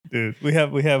Dude, we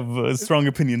have strong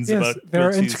opinions Yes, about there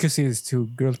are grilled cheese. intricacies to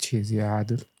grilled cheese. Yeah,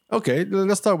 Adil. Okay,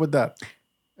 let's start with that.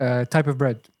 Type of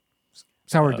bread.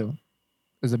 Sourdough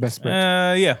is the best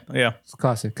bread. Yeah. It's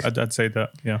classic. I'd say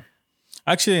that. Yeah.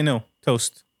 Actually, no.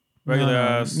 Toast. Regular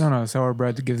ass. No, sour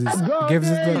bread gives it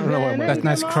that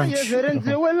nice crunch. But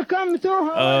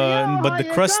the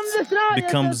crust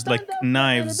becomes like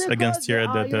knives against your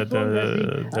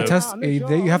It has,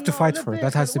 you have to fight for it.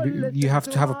 That has to be. You have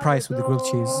to have a price with the grilled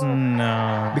cheese.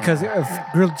 No. Because if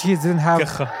grilled cheese didn't have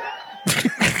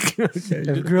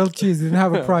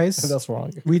a price, That's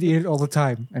wrong. we'd eat it all the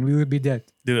time and we would be dead.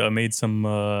 Dude, I made some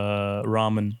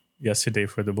ramen yesterday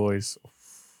for the boys.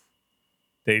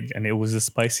 And it was the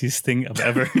spiciest thing I've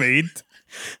ever made.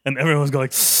 And everyone was going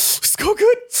like, it's so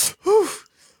good.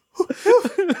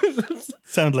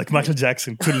 Sounded like Michael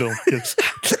Jackson.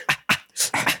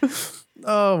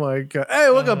 Oh my god! Hey,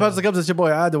 welcome, Pastor Cubs. It's your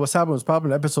boy Ada. What's happening? What's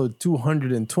popping? Episode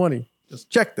 220. Just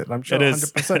checked it. I'm sure It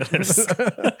is.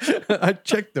 100%. I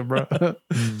checked it, bro.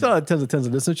 Shout out tens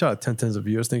of listeners. Shout out tens of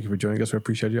viewers. Thank you for joining us. We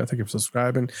appreciate you. Thank you for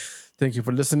subscribing. Thank you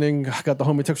for listening. I got the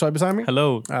homie Tux right beside me.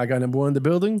 Hello. I got number one in the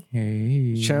building.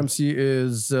 Hey. Shamsi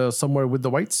is somewhere with the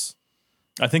whites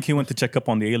I think he went to check up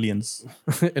on the aliens.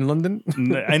 in London.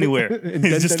 Anywhere.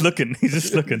 He's just looking.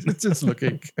 Just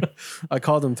looking. I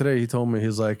called him today. He told me,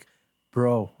 he's like,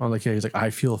 bro. I'm like, yeah. He's like,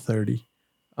 I feel 30.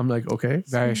 I'm like, okay.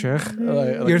 Guy, Sheikh.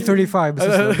 Like, You're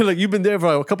 35. like you've been there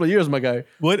for a couple of years, my guy.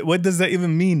 What does that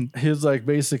even mean? He's like,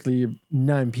 basically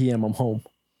 9 p.m. I'm home.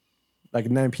 Like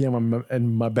 9 p.m. I'm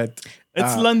in my bed.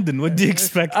 It's London. What do you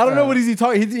expect? I don't know what he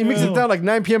talking. He makes it sound like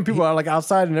 9 p.m. people are like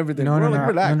outside and everything. No, Like,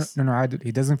 relax. No.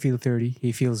 He doesn't feel 30.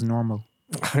 He feels normal.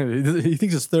 He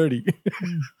thinks it's 30.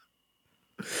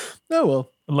 Oh well.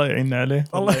 Allah يعين عليه.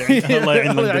 Allah يعين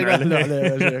London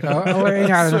عليه.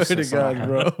 I swear to God,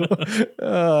 bro.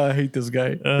 I hate this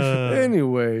guy.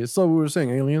 Anyway, so we were saying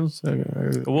aliens.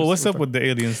 Well, what's up with the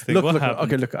aliens thing? What happened?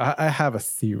 Okay, look. I have a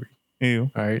theory. Ew.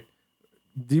 All right.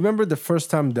 Do you remember the first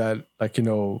time that, like, you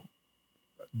know,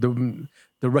 the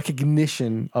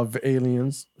recognition of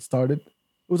aliens started?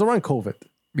 It was around COVID.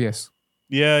 Yes.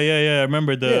 Yeah. I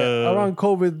remember around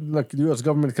COVID, like the U.S.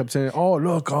 government kept saying, "Oh,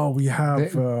 look, we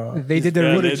have." They did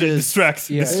the distract.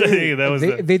 Yeah. That was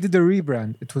they did the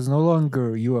rebrand. It was no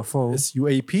longer UFO. It's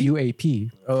UAP.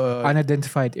 UAP.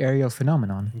 Unidentified aerial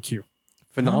phenomenon. Thank you.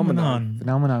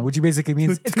 Phenomenon. Which basically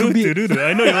means it could be. I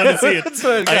know you want to see it.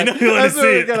 I know you want to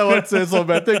see it. I want to say it so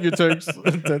bad. Thank you, Turks.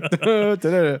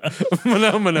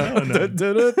 Phenomena.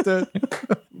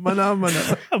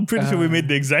 I'm pretty sure we made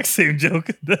the exact same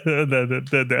joke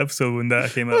the episode when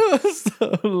that came out.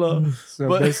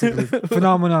 So basically,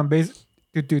 phenomenon based.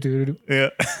 Yeah.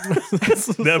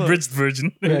 The abridged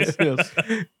version. Yes.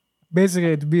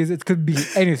 Basically, it could be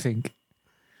anything.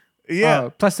 Yeah.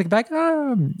 Plastic bag,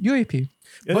 UAP.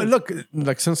 But look,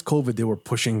 like since COVID, they were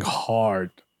pushing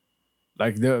hard.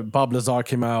 Like Bob Lazar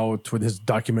came out with his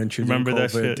documentary. Remember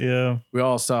that shit? Yeah. We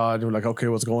all saw it. And we're like, okay,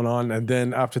 what's going on? And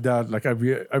then after that, like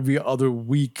every other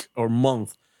week or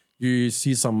month, you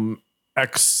see some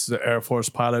ex-Air Force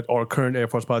pilot or current Air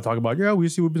Force pilot talk about,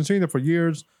 we've been seeing them for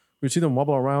years. We see them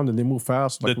wobble around and they move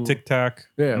fast. Like, the tic-tac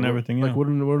and everything. Like, we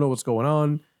don't know what's going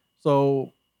on.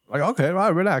 So, like, okay, all right,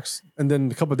 relax. And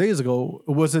then a couple of days ago,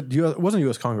 it wasn't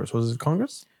U.S. Congress. Was it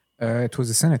Congress? It was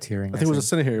a Senate hearing. I think it was a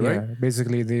Senate hearing, right?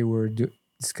 Basically, they were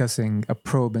discussing a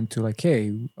probe into like,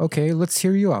 hey, okay, let's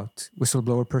hear you out,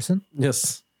 whistleblower person.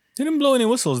 Yes. He didn't blow any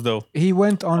whistles, though. He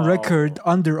went on record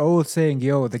under oath saying,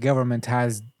 the government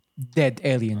has dead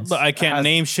aliens. But I can't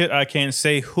name shit. I can't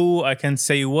say who. I can't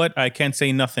say what. I can't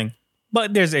say nothing.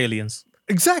 But there's aliens.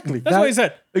 Exactly. That's what he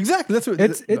said. Exactly. That's what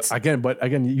it's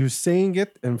again, you're saying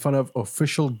it in front of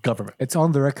official government. It's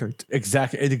on the record.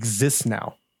 Exactly. It exists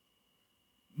now.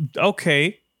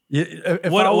 Okay.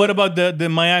 What about the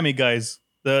Miami guys?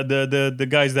 The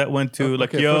guys that went to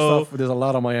first off, there's a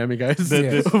lot of Miami guys.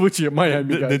 Which are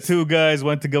Miami guys? The two guys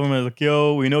went to government like,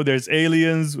 we know there's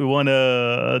aliens. We want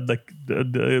to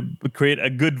create a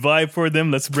good vibe for them.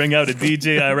 Let's bring out a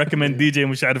DJ. I recommend DJ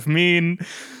Musharraf Min.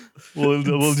 We'll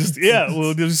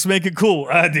just make it cool.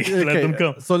 Adi, let them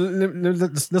come. So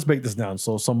let's break this down.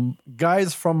 So some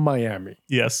guys from Miami,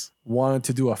 yes, wanted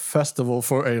to do a festival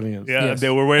for aliens. Yeah, yes. They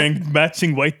were wearing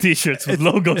matching white T-shirts with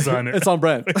logos on it. It's on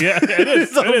brand. Yeah, it is.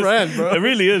 It's on brand, bro. It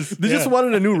really is. They just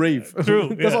wanted a new rave.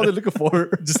 True. That's all they're looking for.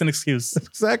 Just an excuse.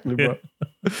 Exactly, bro.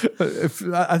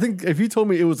 I think if you told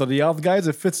me it was the Riyadh guys,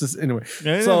 it fits this anyway.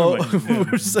 Yeah, so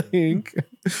we're saying.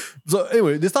 So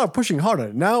anyway, they started pushing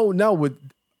harder. Now with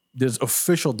there's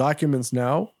official documents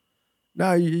now.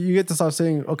 Now you get to start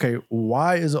saying, okay,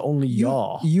 why is it only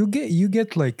y'all? You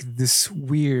get like this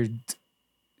weird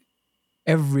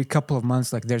every couple of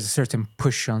months, like there's a certain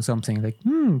push on something. Like,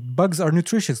 bugs are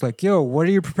nutritious. Like, yo, what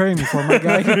are you preparing me for, my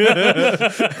guy? then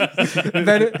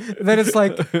it's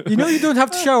like, you don't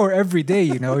have to shower every day.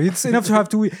 It's enough to have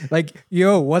to like,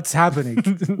 yo, what's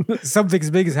happening?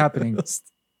 Something big is happening.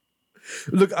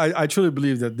 Look, I truly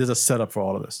believe that there's a setup for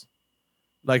all of this.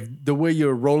 Like the way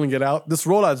you're rolling it out. This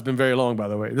rollout has been very long, by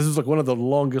the way. This is like one of the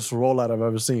longest rollout I've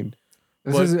ever seen.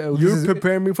 You're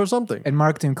preparing me for something. And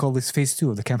marketing called this phase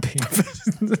 2 of the campaign.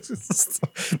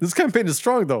 This campaign is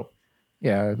strong, though.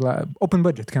 Yeah, open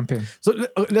budget campaign. So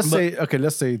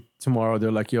let's say tomorrow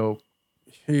they're like, yo,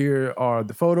 here are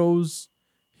the photos.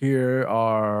 Here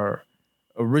are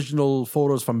original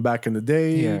photos from back in the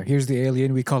day. Yeah, here's the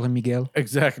alien. We call him Miguel.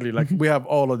 Exactly. Like we have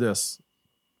all of this.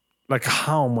 Like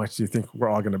how much do you think we're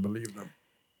all going to believe them?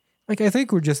 Like I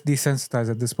think we're just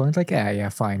desensitized at this point. Like, yeah,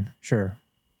 fine, sure.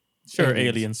 Sure,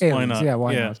 aliens. Why not? Yeah,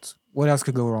 why not? What else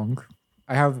could go wrong?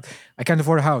 I can't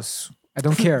afford a house. I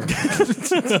don't care.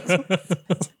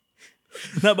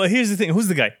 No, but here's the thing. Who's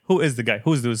the guy? Who is the guy?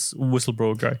 Who's this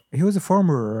whistleblower guy? He was a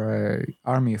former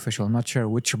army official. I'm not sure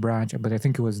which branch, but I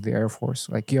think it was the Air Force.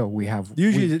 Like, yo,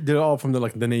 Usually they're all from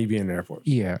the Navy and Air Force.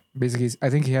 Yeah, basically, I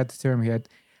think he had the term. He had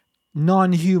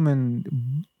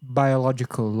non-human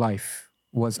biological life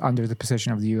was under the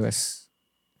possession of the U.S.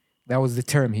 That was the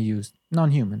term he used.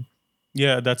 Non-human.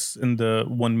 Yeah, that's in the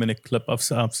 1 minute clip I've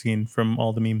seen from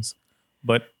all the memes.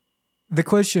 But the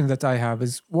question that I have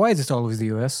is, why is it always the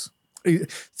U.S.?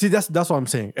 See, that's what I'm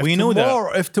saying.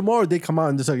 If tomorrow they come out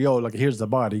and they say, yo, like, here's the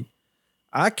body,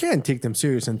 I can't take them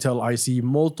serious until I see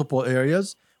multiple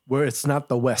areas where it's not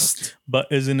the West. But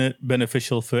isn't it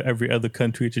beneficial for every other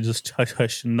country to just hush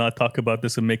hush and not talk about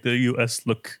this and make the U.S.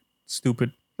 look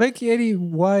stupid? Like, Eddie,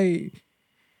 why?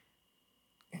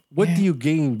 What do you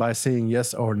gain by saying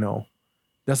yes or no?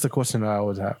 That's the question I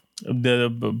always have.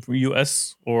 The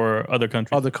U.S. or other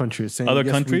countries? Other countries saying other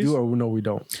yes, countries? we do or no, we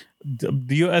don't.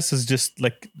 The U.S. is just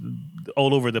like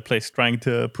all over the place trying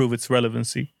to prove its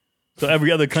relevancy. So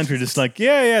every other country just like,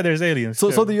 yeah, there's aliens.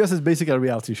 So the U.S. is basically a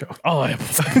reality show. Oh,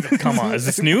 come on. Is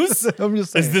this news? I'm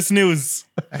just saying. Is this news?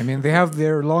 I mean, they have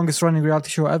their longest running reality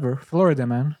show ever. Florida,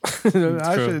 man.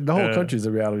 Actually, the whole country is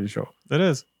a reality show. It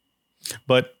is.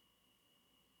 But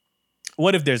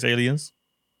what if there's aliens?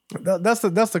 That's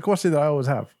the question that I always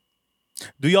have.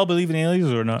 Do y'all believe in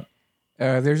aliens or not?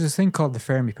 There's this thing called the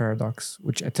Fermi paradox,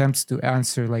 which attempts to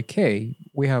answer like, hey,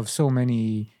 we have so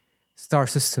many star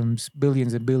systems,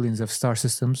 billions and billions of star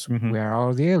systems. Mm-hmm. Where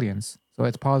are the aliens? So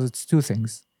it posits two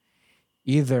things.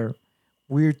 Either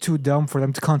we're too dumb for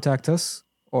them to contact us,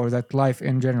 or that life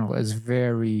in general is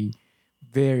very,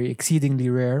 very exceedingly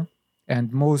rare,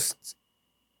 and most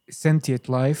sentient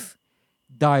life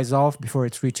dies off before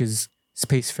it reaches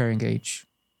spacefaring age.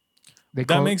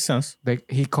 That makes sense.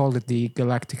 He called it the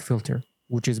galactic filter,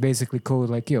 which is basically code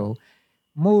like, yo,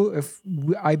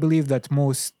 I believe that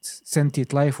most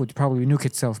sentient life would probably nuke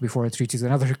itself before it reaches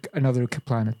another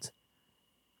planet.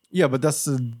 Yeah, but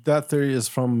that theory is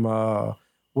from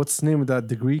what's the name of that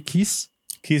degree? Keys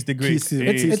degree.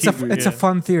 It's a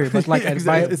fun theory, but like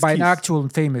Exactly, by an actual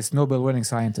famous Nobel-winning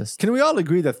scientist. Can we all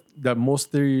agree that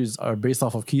most theories are based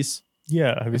off of keys?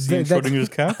 Yeah, have you seen Schrodinger's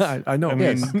cat? I know. I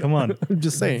mean, come on. I'm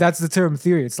just saying. That's the term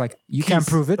theory. It's like you can't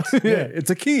prove it. Yeah, it's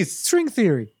a keys. String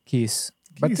theory. Keys.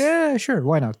 But yeah, sure,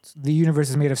 why not? The universe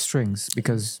is made of strings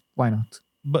because why not?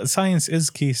 But science is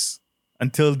keys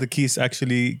until the keys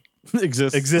actually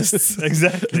exists.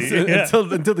 Exactly. Yeah.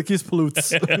 Until the keys pollutes.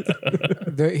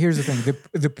 Here's the thing.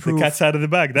 The proof. The cat's out of the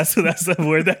bag. That's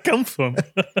where that comes from.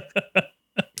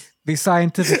 The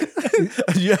scientific.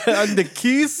 Yeah, and the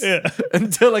keys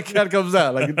until a cat comes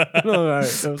out. Like, no,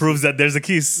 right. Proves that there's a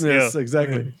keys. Yes, Yeah.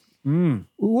 exactly.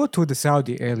 What would the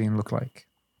Saudi alien look like?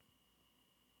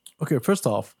 Okay, first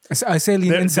off, I say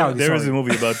alien in Saudi. There is sorry. a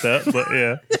movie about that, but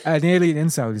yeah. An alien in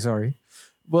Saudi. Sorry.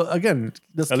 well, again,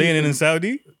 Alien in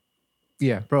Saudi,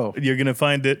 Yeah. bro. you're gonna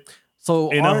find it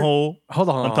So in a hole hold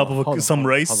on, on top of some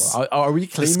rice. Hold on. Are we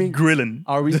Just claiming? grilling.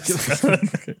 Are we?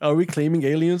 Are we claiming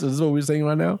aliens? Is this what we're saying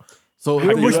right now? So if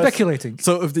the We're US speculating.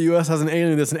 So if the U.S. has an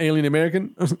alien, that's an alien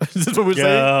American. Is this what we're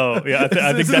saying? Yeah,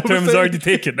 I think that term is already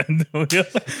taken.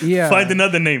 Yeah. Find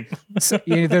another name. So,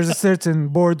 yeah, there's a certain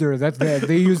border that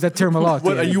they use that term a lot.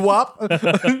 What yeah. are you WAP?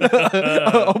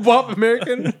 A WAP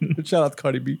American? Shout out to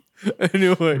Cardi B.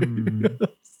 Anyway,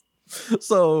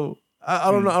 so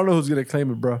I don't know. I don't know who's gonna claim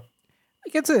it, bro.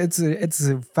 Like it's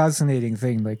a fascinating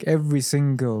thing. Like every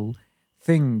single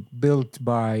thing built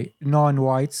by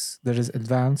non-whites that is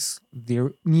advanced,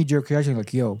 their knee-jerk reaction,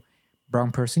 like, yo,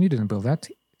 brown person, you didn't build that.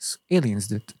 Aliens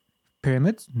did.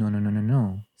 Pyramid?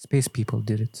 No. Space people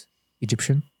did it.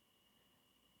 Egyptian?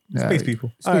 Space people.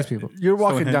 Space All right, people. You're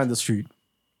walking Stonehenge. down the street,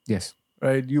 Yes.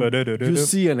 right? You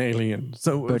see an alien.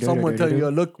 So if someone tell you,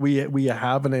 look, we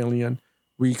have an alien,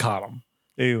 we caught him.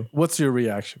 Ew. What's your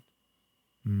reaction?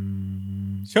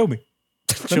 Show me.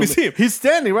 Let me see him. He's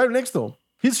standing right next to him.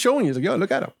 He's showing you. He's like, yo, look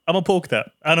at him. I'm gonna poke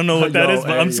that. I don't know what that Yo, is,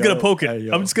 but I'm hey, just gonna yo, poke it. hey,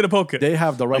 yo. I'm just gonna poke it. They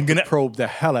have the right I'm gonna- to probe the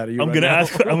hell out of you. I'm right gonna now.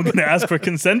 ask. I'm gonna ask for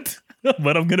consent,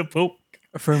 but I'm gonna poke.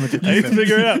 Affirmative. I need to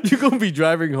figure it out. You're gonna be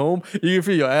driving home. You can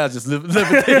feel your ass just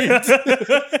levitate.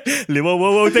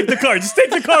 Whoa! Take the car. Just take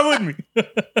the car with me.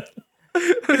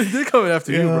 They're coming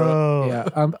after you, bro. Yeah,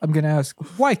 I'm gonna ask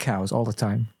why cows all the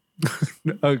time.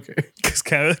 Okay. Because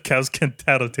cows can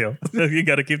tattletale. You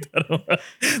gotta keep that on.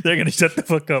 They're gonna shut the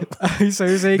fuck up. So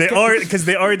you say They are because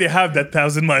they already have that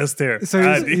 1,000-mile stare. So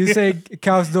you say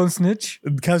cows don't snitch?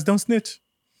 cows don't snitch.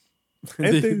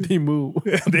 They move.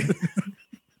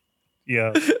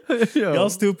 Yeah, Yo. y'all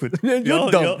stupid. You're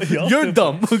Y'all- dumb. y'all You're stupid.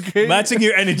 dumb. Okay. Matching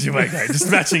your energy, my guy.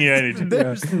 Just matching your energy.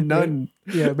 There's none.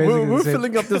 Yeah, basically We're the same.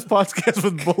 filling up this podcast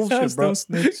with bullshit, Cows bro. don't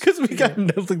snitch. Because we got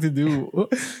nothing to do.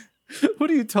 What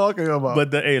are you talking about?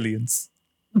 But the aliens.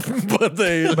 but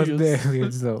they. But the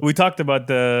aliens though. We talked about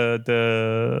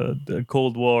the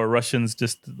Cold War, Russians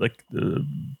just like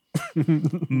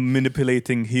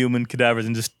manipulating human cadavers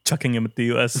and just chucking them at the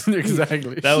US.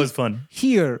 Exactly. That was fun.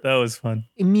 Here, That was fun.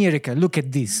 America, look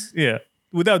at this. Yeah.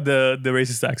 Without the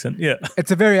racist accent. Yeah.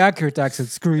 It's a very accurate accent.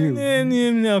 Screw you.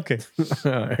 Okay.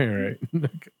 All right.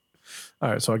 Okay. All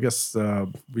right. So I guess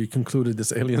we concluded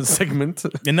this alien segment.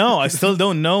 No, I still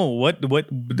don't know what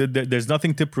there's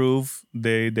nothing to prove.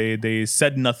 They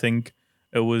said nothing.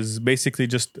 It was basically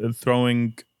just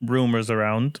throwing rumors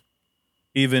around,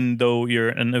 even though you're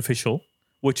an official,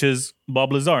 which is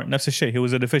Bob Lazar. نفس الشيء. He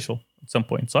was an official at some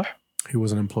point, صح? He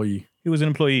was an employee. He was an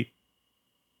employee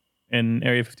in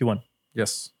Area 51.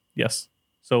 Yes. Yes.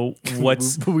 So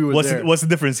what's We were there. what's the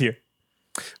difference here?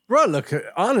 Bro, look,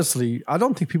 honestly, I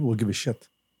don't think people will give a shit.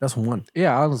 That's one.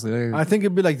 Yeah, honestly. I think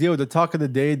it'd be like, yo, the talk of the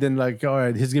day, then like, all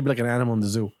right, he's gonna be like an animal in the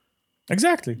zoo.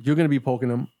 Exactly. You're gonna be poking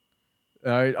him.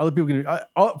 All right, other people gonna.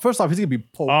 First off, he's gonna be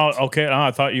poked. Oh, okay.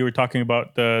 I thought you were talking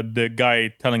about the guy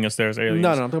telling us there's aliens. No,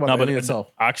 I'm talking about the but alien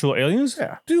itself. Actual aliens?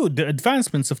 Yeah. Dude, the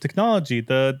advancements of technology,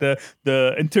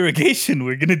 the interrogation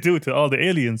we're gonna do to all the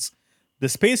aliens, the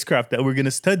spacecraft that we're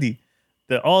gonna study,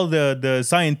 all the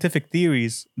scientific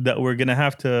theories that we're gonna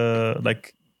have to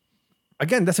like.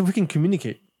 Again, that's if we can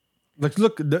communicate. Like,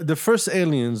 look, the first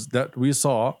aliens that we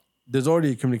saw, there's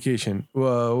already communication.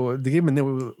 They gave them a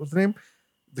name. What's the name?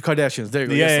 The Kardashians. There you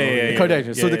go. Yeah, Yes, yeah, the yeah,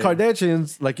 Kardashians. yeah, So the yeah.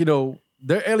 Kardashians, like, you know,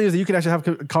 they're aliens that you can actually have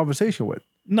a conversation with.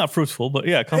 Not fruitful, but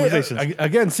yeah, conversations.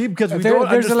 Again, see, because we There- don't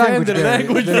there's a understand language the barrier.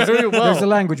 language There's- very well. There's a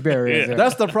language barrier. Yeah. there.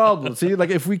 That's the problem. See, like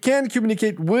if we can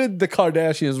communicate with the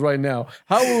Kardashians right now,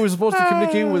 how are we supposed to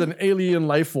communicate with an alien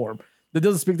life form that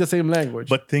doesn't speak the same language?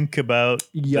 But think about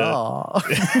yeah,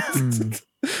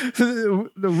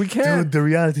 we can't. Dude, the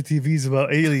reality TV is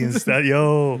about aliens. That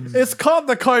It's called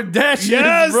the Kardashians,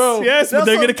 yes, bro. yes, but That's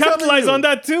they're what gonna I'm telling capitalize you. on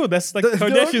that too. That's like They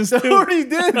Kardashians they too. already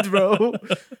did, bro.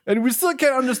 And we still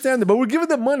can't understand it, but we're giving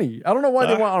them money. I don't know why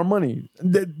they want our money.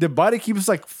 The body keeps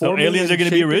like So forming. aliens and are gonna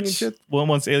be shaping and rich. shit. Well,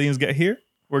 once aliens get here,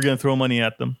 we're gonna throw money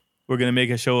at them. We're gonna make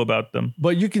a show about them.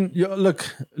 But looking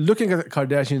at the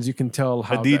Kardashians, you can tell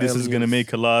how the Adidas is gonna aliens-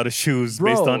 make a lot of shoes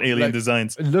Bro, based on alien like,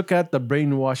 designs. Look at the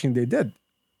brainwashing they did.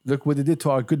 Look what they did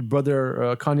to our good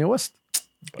brother Kanye West.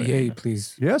 Yay,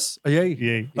 please. Yes, yay.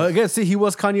 Yay. Again, see, he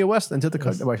was Kanye West until the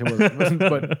well, he wasn't.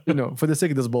 But you know, for the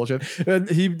sake of this bullshit, and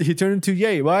he turned into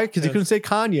Yay. Why? Because he couldn't say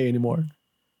Kanye anymore.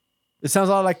 It sounds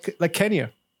a lot like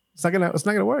Kenya. It's not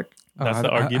gonna work. That's the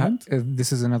argument?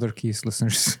 This is another case,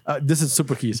 listeners. This is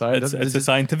super key. Sorry, It's a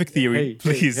scientific theory.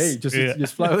 Please. Hey, just Yeah.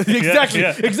 fly. Exactly,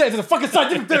 yeah. exactly. It's a fucking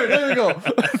scientific theory. There we go.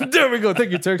 There we go.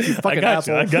 Thank you, Turks. You I fucking got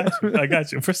you. asshole. I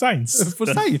got you. For science. For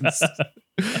science.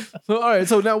 So all right.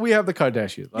 So now we have the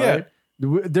Kardashians. All Yeah.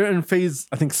 right? They're in phase,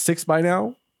 I think, 6 by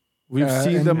now. We've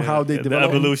seen and- them how they the develop.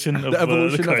 evolution of the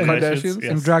evolution the of Kardashians.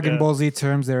 Yes, In Dragon yeah. Ball Z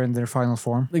terms, they're in their final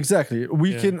form. Exactly.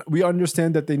 We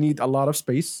understand that they need a lot of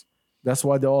space. That's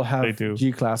why they all have They do.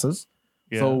 G classes.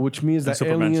 Yeah. So which means And that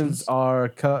super aliens mansions. are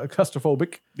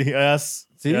claustrophobic. Yes.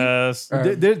 See? Yes.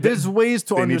 There's ways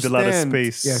to They need a understand. lot of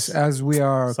space. Yes, as we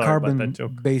are Sorry about that joke.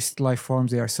 carbon-based life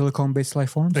forms, they are silicone-based life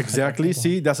forms. Exactly.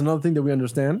 See, that's another thing that we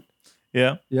understand.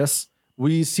 Yeah. Yes,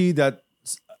 we see that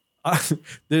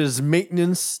there's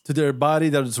maintenance to their body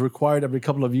that is required every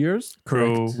couple of years,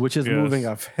 True. which is Yes. moving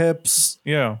of hips,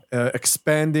 Yeah.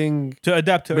 expanding. To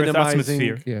adapt to Earth's Minimizing-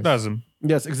 atmosphere. Yes. Doesn't.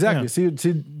 Yes, exactly. Yeah.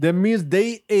 See, that means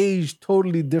they age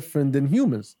totally different than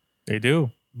humans. They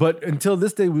do. But until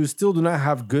this day, we still do not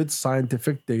have good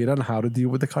scientific data on how to deal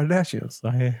with the Kardashians.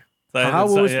 How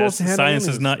were we supposed to handle science is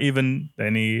aliens? not even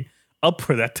any up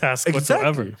for that task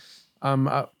whatsoever.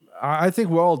 Exactly. I think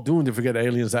we're all doomed if we get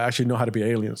aliens that actually know how to be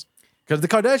aliens. Because the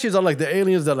Kardashians are like the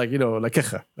aliens that, like, you know, like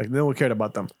no one cared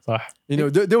about them. صح. You know,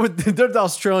 they're the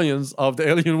Australians of the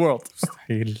alien world.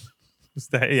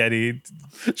 مستحيل يعني.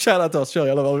 Shout out to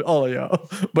Australia. I love all of y'all.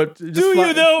 But just Do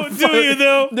you though? Do you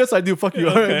though? Yes, I do. Fuck you.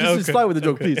 Okay, All right, just okay. fly with the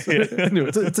joke, please. Anyway,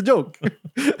 it's a joke.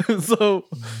 So,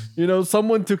 you know,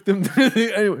 someone took them.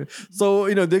 Anyway, so,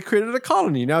 you know, they created a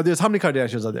colony. Now, there's how many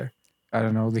Kardashians are there? I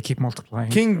don't know. They keep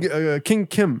multiplying. King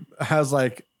Kim has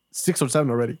like 6 or 7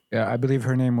 already. Yeah, I believe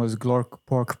her name was Glork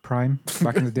Pork Prime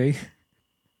back in the day.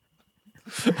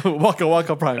 Waka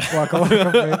Waka Prime. Waka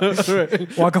Waka Prime.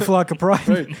 Right. Waka Flocka Prime.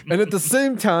 Right. And at the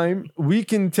same time, we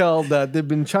can tell that they've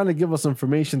been trying to give us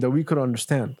information that we could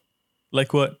understand.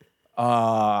 Like what?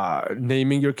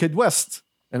 Naming your kid West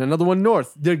and another one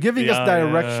North. They're giving us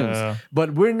directions,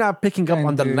 but we're not picking up And,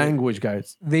 on the language,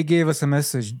 guys. They gave us a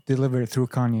message delivered through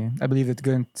Kanye. I believe it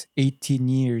went 18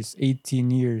 years.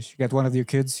 18 years. You got one of your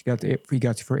kids, we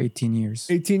got you for 18 years.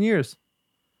 18 years.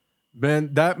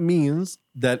 Man, that means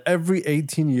that every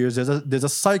 18 years there's a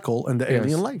cycle in the Yes.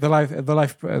 alien life.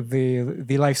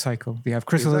 The life cycle. They have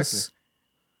Chrysalis,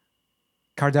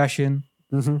 Kardashian,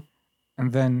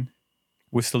 and then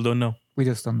We still don't know. we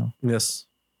just don't know. Yes.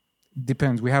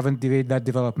 Depends. We haven't delayed that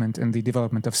development in the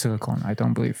development of silicon, I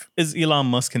don't believe. Is Elon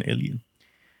Musk an alien?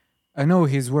 I know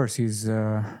he's worse. He's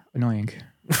annoying.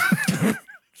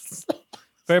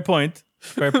 Fair point.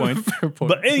 Fair point. Fair point.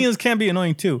 But aliens can be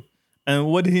annoying too. And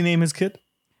what did he name his kid?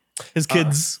 His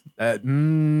kids.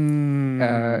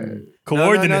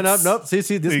 Coordinates. No.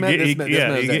 See, this man is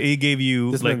there. He gave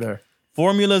you This man like there.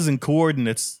 formulas and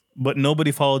coordinates, but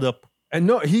nobody followed up. And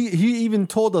no, he even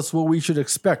told us what we should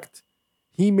expect.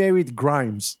 He married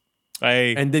Grimes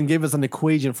and then gave us an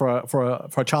equation for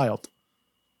a child.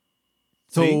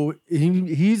 So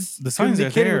he's The signs are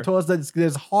indicating there. to us that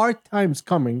there's hard times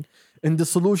coming and the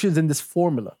solutions in this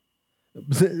formula.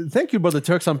 Thank you, brother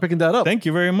Turks. I'm picking that up. Thank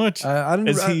you very much. I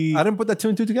didn't put that 2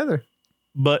 and 2 together.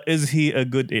 But is he a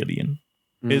good alien?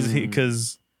 Is he,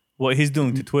 because what he's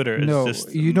doing to Twitter is No,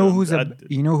 just you know who's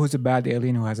a bad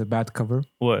alien who has a bad cover?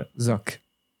 what?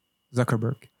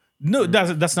 Zuckerberg. No,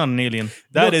 that's not an alien.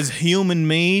 That is human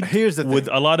made. Here's the with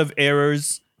thing. a lot of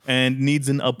errors and needs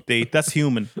an update. That's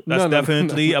human. That's No,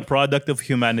 definitely a product of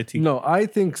humanity. No, I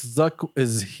think Zuck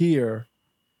is here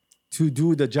to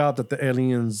do the job that the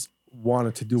aliens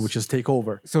wanted to do, which is take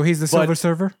over. So he's the silver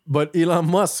server? But Elon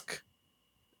Musk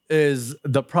is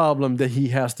the problem that he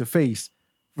has to face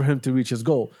for him to reach his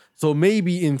goal. So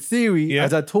maybe in theory,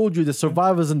 as I told you, the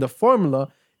survivors in the formula,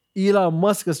 Elon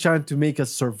Musk is trying to make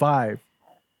us survive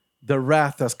the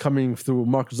wrath that's coming through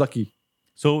Mark Zuckerberg.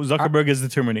 So Zuckerberg is the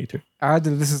Terminator,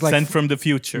 This is like sent from the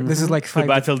future. this is like to five.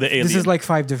 battle the alien. This is like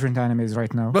 5 different animes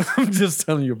right now. But I'm just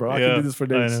telling you, bro. I Yeah, can do this for I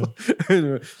days. know.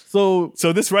 Anyway, so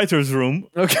So this writer's room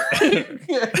okay.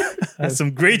 has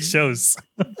some great shows.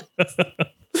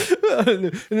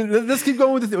 Let's keep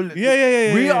going with it.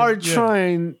 Yeah. We are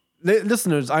trying,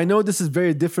 listeners. I know this is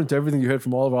very different to everything you heard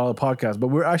from all of our other podcasts, but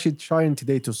we're actually trying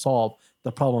today to solve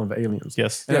the problem of aliens.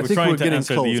 Yes, And I we're think trying we're to getting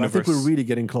answer close. the I universe. think we're really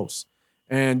getting close.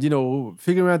 And, you know,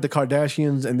 figuring out the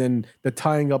Kardashians and then the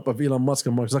tying up of Elon Musk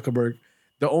and Mark Zuckerberg,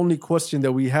 the only question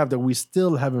that we have that we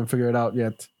still haven't figured out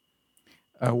yet.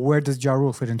 Where does Ja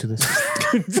Rule fit into this?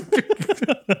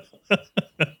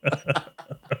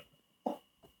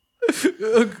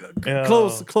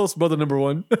 Close, brother number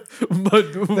one.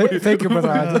 But Thank you, brother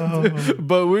Adam.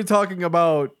 but we're talking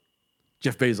about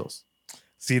Jeff Bezos.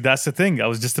 See, that's the thing. I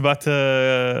was just about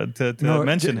to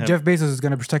mention him. Jeff Bezos is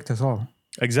going to protect us all.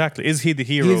 Exactly. Is he the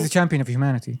hero? He is the champion of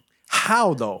humanity.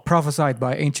 How though? Prophesied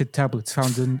by ancient tablets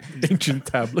found in Ancient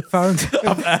tablet found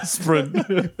of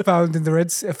aspirin. found in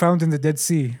the Dead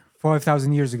Sea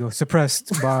 5,000 years ago,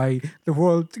 suppressed by the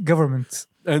world government.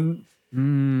 And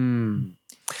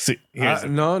See, here's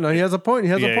no, he has a point. He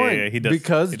has a point. yeah, he does.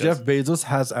 Because He does. Jeff Bezos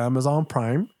has Amazon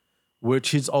Prime, which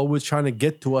he's always trying to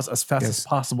get to us as fast as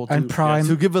possible And Prime-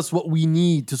 to give us what we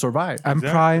need to survive. And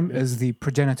Exactly. Prime is the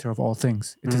progenitor of all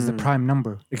things. It is the prime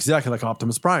number. Exactly like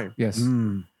Optimus Prime. Yes.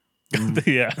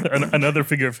 yeah, another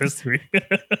figure of history.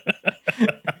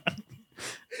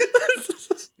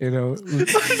 You know,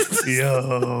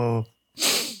 Yo.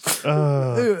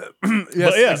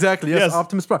 Yes, yeah, exactly. Yes, yes.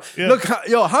 Optimus Prime. Yeah. Look,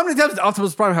 how many times did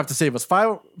Optimus Prime have to save us?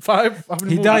 Five? How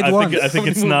many He movies? died once. I think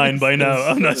it's 9 by now.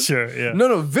 I'm not sure. Yeah.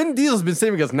 No, Vin Diesel's been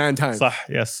saving us 9 times. صح,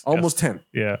 yes. Almost yes.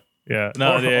 10. Yeah.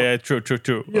 No, yeah, true.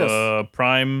 Yes.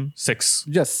 Prime 6.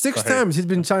 Yes, 6 Sahih. times he's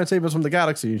been trying to save us from the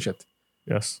galaxy and shit.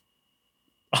 Yes.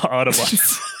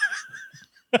 Autobots.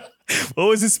 What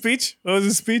was his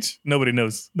speech? Nobody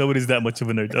knows. Nobody's that much of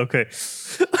a nerd. Okay.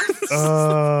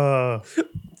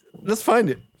 Let's find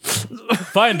it.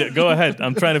 Find it. Go ahead.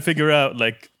 I'm trying to figure out,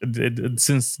 like,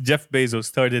 since Jeff Bezos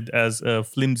started as a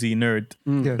flimsy nerd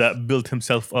Yes. that built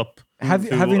himself up. Have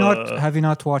to, you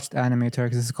not watched anime,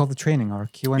 Tarek? This is called the training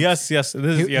arc. He went. Yes. This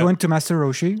is, He went to Master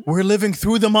Roshi. We're living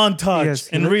through the montage Yes,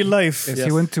 in real life. Yes,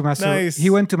 he went to Master. Nice. He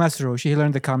went to Master Roshi. He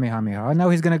learned the Kamehameha. And now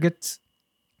he's gonna get.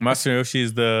 Master Yoshi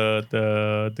is the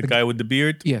guy with the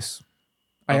beard. Yes.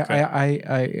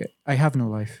 Okay. I have no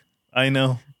life, I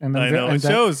know. and I know. It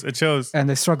shows. It shows. and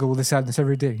I struggle with the sadness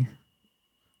every day.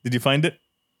 Did you find it?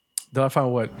 Did I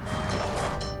find what?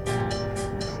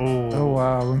 Oh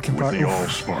wow, Linkin With Park. the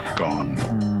Allspark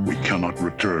gone, we cannot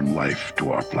return life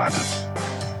to our planet.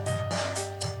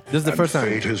 This is the And first time.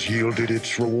 fate has yielded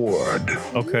its reward.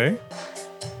 Okay.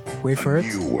 Wait for it.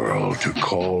 New world to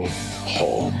call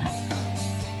home.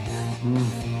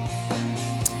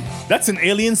 That's an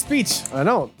alien speech. I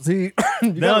know. See,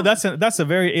 you No, gotta- that's a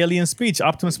very alien speech.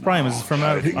 Optimus Prime is from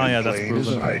out. Hiding Oh yeah, in that's plain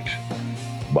proven. sight,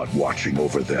 but watching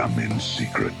over them in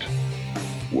secret,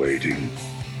 waiting,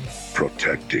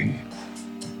 protecting.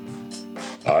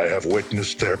 I have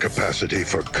witnessed their capacity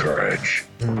for courage.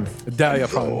 Dahlia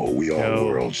found it. Though we are Yo.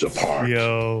 worlds apart,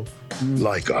 Yo,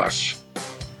 like us,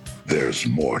 there's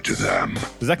more to them.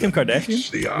 is that Kim Kardashian? It's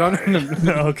the No, eye.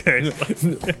 no. Okay.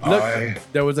 I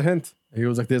There was a hint. He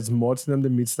was like, "There's more to them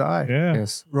than meets the eye." Yeah.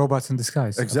 Yes, robots in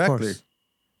disguise. of Exactly. course.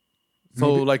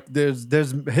 So like, there's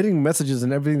hitting messages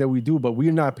in everything that we do, but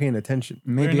we're not paying attention.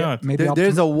 Maybe not. maybe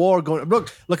There's a war going.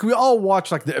 Look, like we all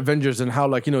watch like the Avengers and how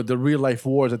like the real life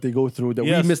wars that they go through that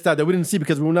Yes. we missed out that we didn't see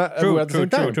because we were not everywhere at the same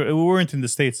time. We weren't in the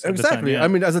States. At the time, Exactly. yeah. I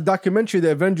mean, as a documentary,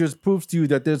 the Avengers proves to you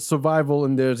that there's survival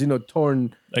and there's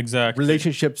torn exactly.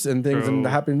 relationships and things True. and that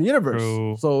happen in the universe.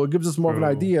 True. So it gives us more of an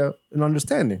True. idea and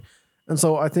understanding. And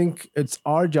so I think it's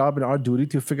our job and our duty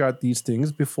to figure out these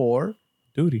things before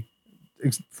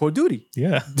for duty.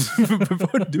 Yeah.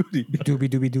 Before duty.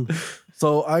 doobie doo.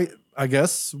 So I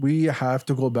guess we have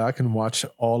to go back and watch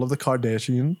all of the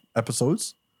Kardashian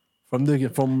episodes from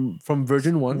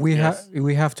Virgin 1. We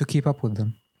have to keep up with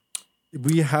them.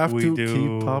 We have We to do.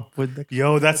 keep up with the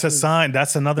Yo, that's a sign.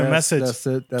 That's another message. That's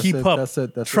it. That's Keep it. up. That's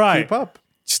it. That's Try. it. Keep up.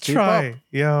 Just keep try. up.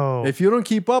 Yo. If you don't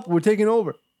keep up, we're taking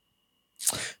over.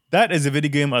 That is a video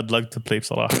game I'd like to play,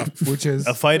 Salah. Which is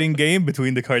A fighting game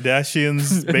between the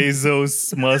Kardashians,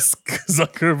 Bezos, Musk,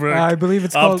 Zuckerberg, I believe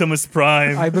it's called Optimus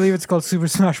Prime. I believe it's called Super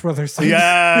Smash Brothers.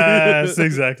 Yes,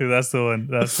 exactly. That's the one.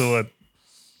 That's the one.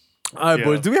 All right, Yeah.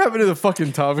 boys. Do we have any other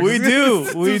fucking topics? We do.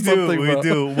 We do. something, We bro.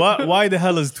 do. Why the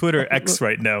hell is Twitter X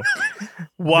right now?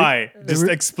 Why? Just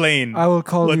explain. I will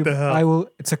call What you. the hell? I will.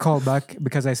 It's a callback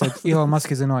because I said Elon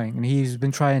Musk is annoying, and he's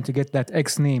been trying to get that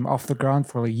X name off the ground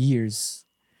for years.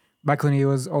 Back when he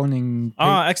was owning.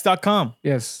 X.com.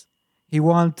 Yes, he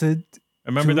wanted.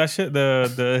 Remember that shit?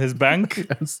 The his bank?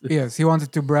 Yes, he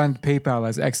wanted to brand PayPal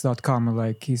as X.com. And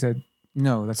like he said,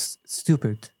 no, that's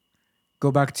stupid.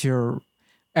 Go back to your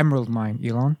emerald mine,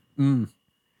 Elon.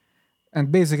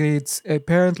 And basically, it's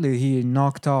apparently he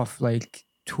knocked off like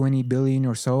 20 billion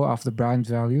or so off the brand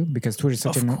value because Twitter is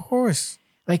such Of a course.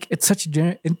 like it's such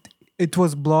a it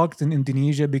was blocked in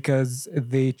Indonesia because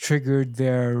they triggered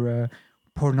their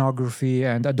pornography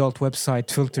and adult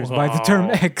website filters by the term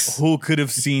Wow. X. Who could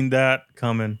have seen that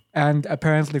coming? And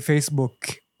apparently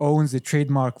Facebook owns the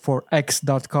trademark for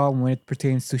X.com when it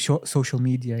pertains to social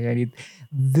media. And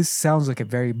this sounds like a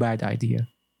very bad idea.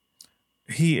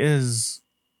 He is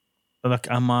like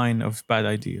a mine of bad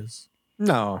ideas.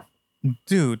 No.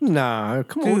 Dude. Nah.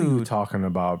 Come on. What are you Dude. talking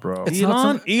about, bro? It's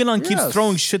not Elon keeps Yes.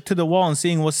 throwing shit to the wall and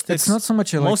seeing what sticks. It's not so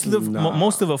much like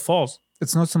most of it falls.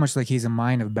 it's not so much like he's a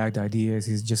mine of bad ideas.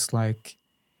 He's just like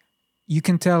you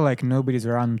can tell like nobody's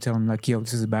around him telling him like, yo,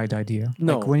 this is a bad idea.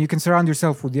 No. Like when you can surround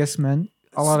yourself with yes men,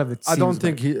 a lot of it I don't seems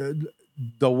think like- he.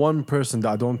 The one person that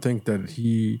I don't think that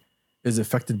he is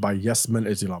affected by yes men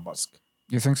is Elon Musk.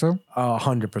 You think so?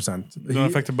 100%. He's not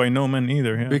affected by no men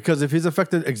either. Yeah. Because if he's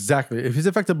affected, if he's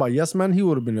affected by yes men, he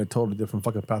would have been in a totally different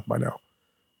fucking path by now.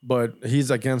 But he's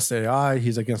against AI,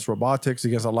 he's against robotics,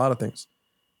 against a lot of things.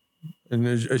 And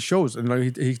it shows. And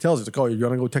like he tells us, like, oh, you're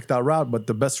going to go take that route, but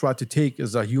the best route to take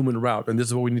is a human route. And this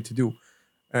is what we need to do.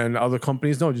 And other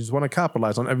companies, no, just want to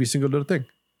capitalize on every single little thing.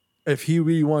 If he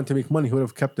really wanted to make money, he would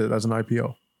have kept it as an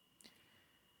IPO.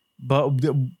 But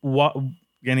what?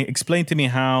 Explain to me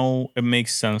how it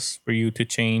makes sense for you to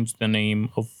change the name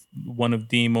of one of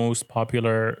the most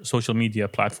popular social media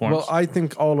platforms. Well, I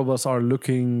think all of us are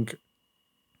looking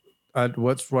at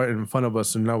what's right in front of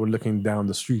us, and now we're looking down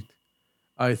the street.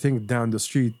 I think down the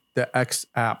street, the X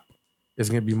app is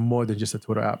going to be more than just a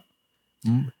Twitter app.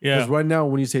 Yeah. Because right now,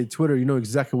 when you say Twitter, you know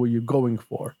exactly what you're going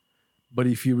for. But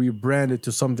if you rebrand it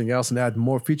to something else and add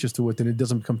more features to it, then it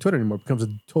doesn't become Twitter anymore. It becomes a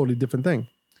totally different thing.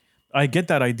 I get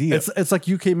that idea. It's like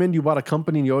you came in, you bought a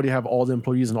company, and you already have all the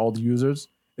employees and all the users,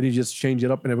 and you just change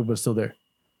it up, and everybody's still there.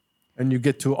 And you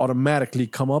get to automatically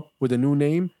come up with a new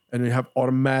name, and you have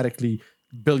automatically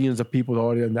billions of people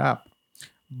already in the app.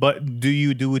 But do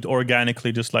you do it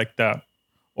organically just like that?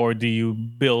 Or do you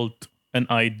build an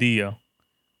idea,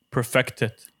 perfect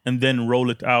it, and then roll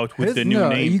it out with the new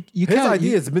name? You His can't,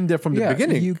 idea has been there from the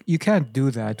beginning. You can't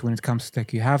do that when it comes to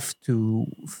tech. You have to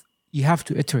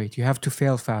iterate. You have to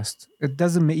fail fast. It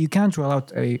doesn't. You can't roll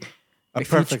out a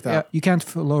perfect app. You can't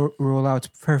roll out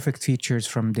perfect features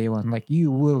from day one. Like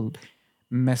you will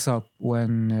mess up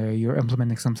when you're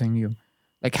implementing something new.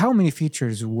 Like how many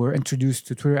features were introduced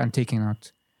to Twitter and taken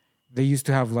out? They used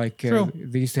to have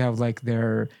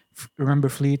their remember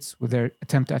fleets with their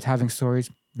attempt at having stories.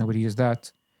 Nobody used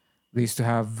that. They used to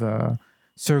have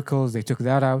circles. They took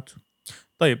that out.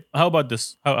 Like, how about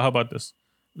this? How about this?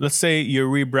 Let's say you're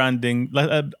rebranding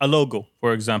a logo,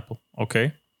 for example.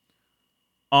 Okay.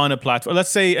 On a platform, let's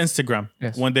say Instagram.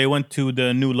 Yes. When they went to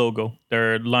the new logo,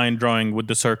 their line drawing with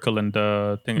the circle and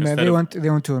the thing. They went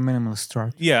to a minimalist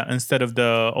start. Yeah, instead of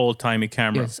the old timey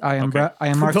camera. Yes, I am. Okay. I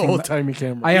am The marketing. old-timey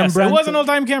camera. I am Yes, it brand- was an old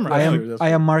time camera. I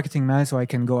am marketing man, so I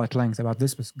can go at length about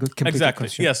this. But good, complete your Exactly.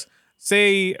 question. Yes.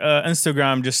 Say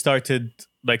Instagram just started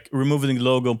like removing the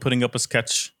logo, putting up a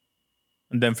sketch,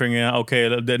 and then figuring out, okay,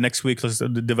 the next week let's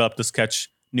develop the sketch,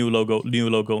 new logo,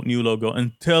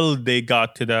 until they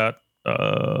got to that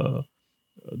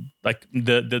like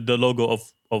the logo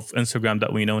of Instagram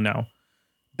that we know now.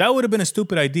 That would have been a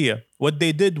stupid idea. What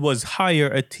they did was hire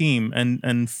a team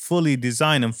and fully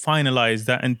design and finalize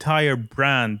that entire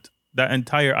brand, that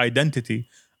entire identity,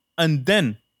 and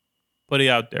then put it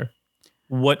out there.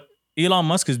 What Elon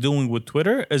Musk is doing with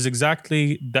Twitter is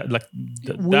exactly that, like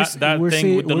that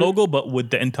thing with the logo, but with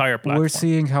the entire platform. We're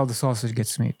seeing how the sausage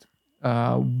gets made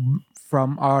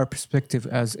from our perspective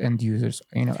as end users.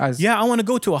 I want to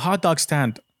go to a hot dog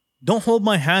stand. Don't hold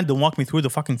my hand and walk me through the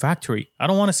fucking factory. I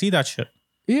don't want to see that shit.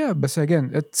 Yeah, but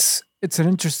again, it's an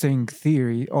interesting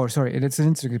theory, it's an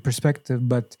interesting perspective,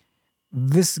 but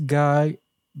this guy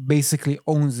basically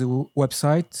owns the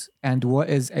website and what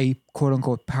is a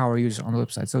quote-unquote power user on the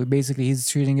website. So basically he's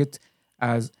treating it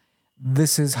as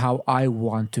this is how I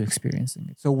want to experience it.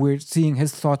 So we're seeing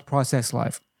his thought process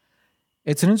live.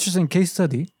 It's an interesting case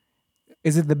study.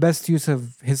 Is it the best use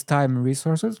of his time and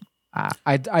resources?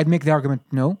 I'd make the argument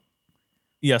no.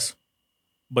 Yes.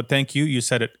 But thank you. You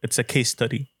said it. It's a case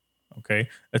study. Okay.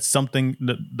 It's something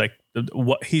that, like,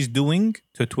 what he's doing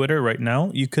to Twitter right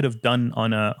now, you could have done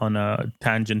on a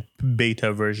tangent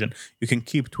beta version. You can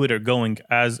keep Twitter going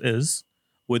as is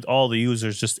with all the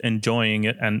users just enjoying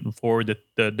it and for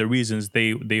the reasons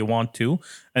they want to,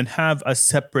 and have a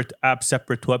separate app,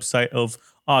 separate website of,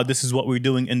 this is what we're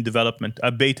doing in development,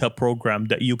 a beta program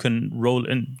that you can roll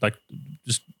in, like,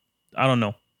 just, I don't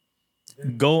know.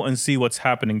 Go and see what's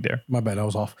happening there. My bad, I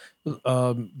was off.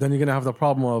 Then you're gonna have the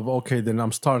problem of, okay, then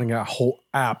I'm starting a whole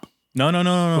app No.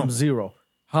 from zero.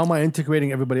 How am I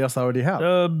integrating everybody else I already have?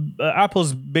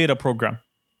 Apple's beta program.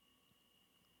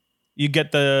 You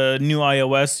get the new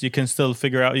iOS, you can still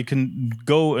figure out, you can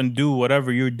go and do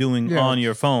whatever you're doing on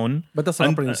your phone. But that's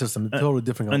an operating system. It's totally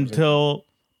different. Until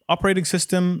operating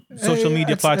system, social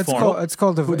media platform. It's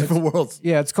called Two different worlds.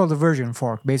 Yeah, it's called a version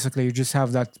fork. Basically, you just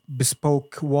have that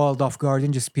bespoke walled off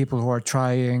garden, just people who are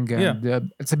trying.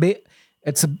 And,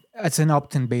 it's an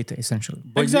opt-in beta essentially.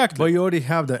 Exactly. But you already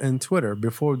have that in Twitter.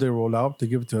 Before they roll out, they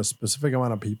give it to a specific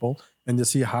amount of people, and they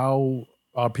see how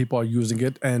our people are using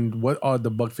it and what are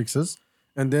the bug fixes.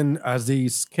 And then as they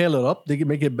scale it up, they can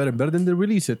make it better and better. Then they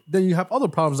release it. Then you have other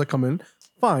problems that come in.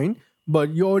 Fine.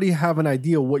 But you already have an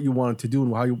idea of what you want it to do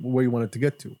and where you want it to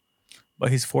get to.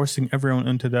 But he's forcing everyone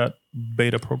into that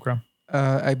beta program.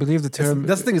 I believe the term...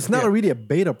 That's the thing. It's not really a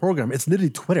beta program. It's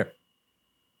literally Twitter.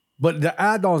 But the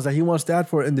add-ons that he wants to add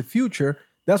for it in the future,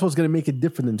 that's what's going to make it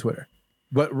different than Twitter.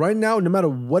 But right now, no matter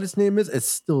what its name is, it's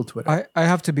still Twitter. I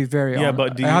have to be very honest.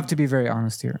 But I have to be very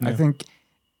honest here. I think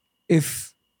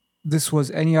if this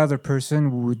was any other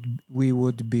person, we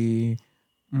would be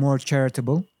more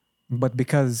charitable. But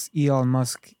because Elon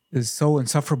Musk is so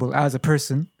insufferable as a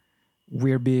person,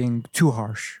 we're being too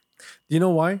harsh. Do you know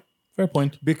why? Fair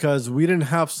point. Because we didn't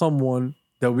have someone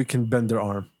that we can bend their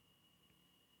arm.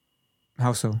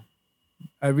 How so?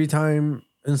 Every time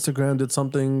Instagram did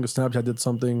something, Snapchat did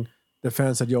something, the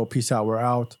fans said, yo, peace out, we're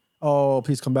out. Oh,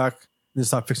 please come back. And then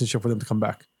start fixing shit for them to come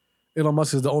back. Elon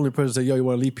Musk is the only person that said, yo, you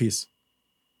want to leave, peace.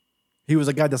 He was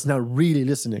a guy that's not really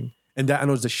listening. And that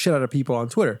annoys the shit out of people on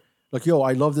Twitter. Like, yo,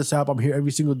 I love this app. I'm here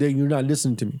every single day. You're not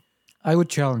listening to me. I would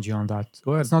challenge you on that.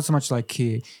 Go ahead. It's not so much like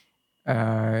peace.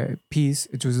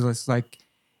 It was just like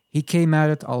he came at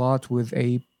it a lot with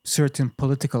a certain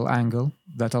political angle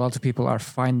that a lot of people are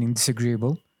finding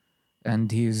disagreeable,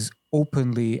 and he's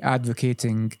openly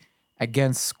advocating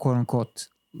against quote unquote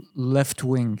left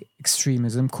wing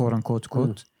extremism, quote unquote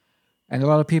quote. And a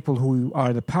lot of people who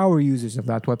are the power users of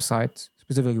that website,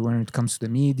 specifically when it comes to the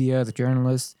media, the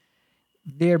journalists,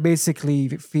 they're basically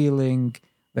feeling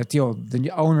that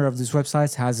the owner of this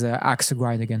website has an axe to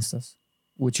grind against us,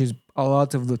 which is a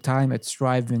lot of the time it's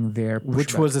driving their pushback.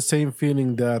 Which was the same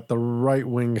feeling that the right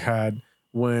wing had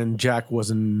when Jack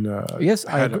was in. Yes,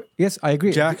 I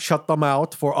agree. Jack shut them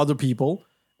out for other people.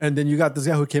 And then you got this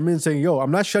guy who came in saying, yo,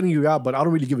 I'm not shutting you out, but I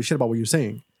don't really give a shit about what you're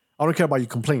saying. I don't care about your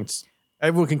complaints.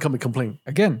 Everyone can come and complain.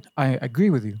 Again, I agree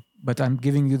with you, but I'm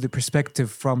giving you the perspective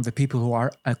from the people who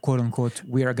are, quote unquote,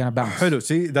 we are going to bounce. Hello,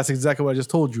 see, that's exactly what I just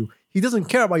told you. He doesn't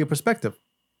care about your perspective.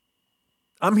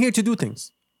 I'm here to do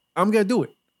things. I'm going to do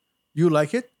it. You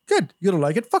like it? Good. You don't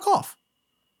like it? Fuck off.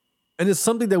 And it's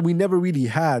something that we never really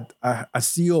had a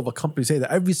CEO of a company say that.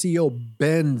 Every CEO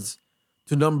bends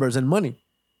to numbers and money.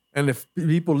 And if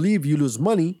people leave, you lose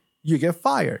money, you get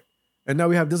fired. And now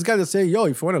we have this guy that's saying, yo,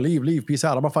 if you want to leave, leave. Peace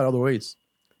out. I'm going to find other ways.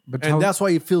 And that's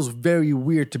why it feels very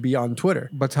weird to be on Twitter.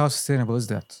 But how sustainable is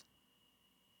that?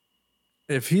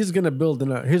 If he's going to build,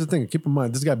 here's the thing. Keep in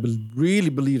mind, this guy really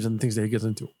believes in the things that he gets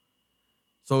into.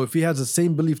 So if he has the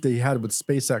same belief that he had with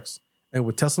SpaceX and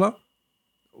with Tesla,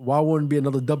 why wouldn't it be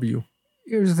another W?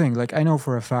 Here's the thing. Like, I know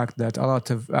for a fact that a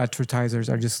lot of advertisers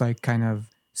are just like kind of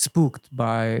spooked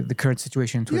by the current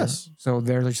situation in Twitter. Yes. So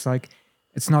they're just like,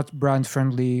 it's not brand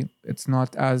friendly. It's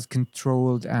not as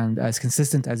controlled and as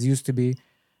consistent as it used to be.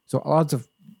 So a lot of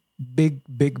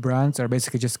big brands are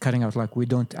basically just cutting out, like, we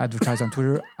don't advertise on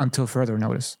Twitter until further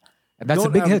notice. And that's Don't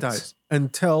a big advertise hit.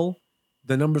 until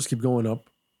the numbers keep going up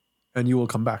and you will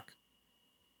come back.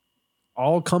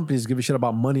 All companies give a shit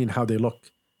about money and how they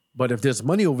look. But if there's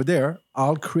money over there,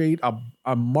 I'll create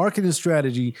a marketing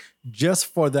strategy just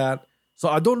for that. So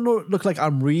I don't look like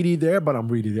I'm really there, but I'm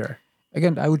really there.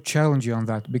 Again, I would challenge you on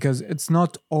that because it's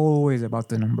not always about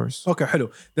the numbers. Okay, hello.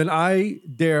 Then I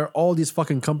dare all these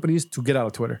fucking companies to get out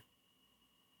of Twitter.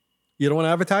 You don't want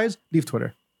to advertise? Leave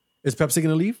Twitter. Is Pepsi going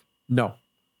to leave? No.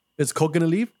 Is Coke going to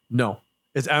leave? No.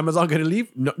 Is Amazon going to leave?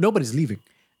 No. Nobody's leaving.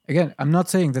 Again, I'm not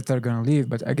saying that they're going to leave,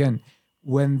 but again,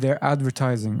 when they're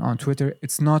advertising on Twitter,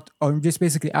 it's not, or just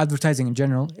basically advertising in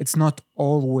general, it's not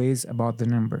always about the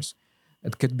numbers.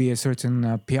 It could be a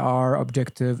certain PR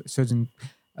objective, certain...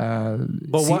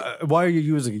 But why are you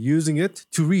using it? Using it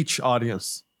to reach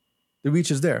audience. The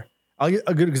reach is there. A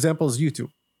good example is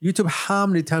YouTube. YouTube, how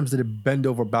many times did it bend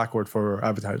over backward for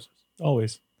advertisers?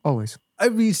 Always.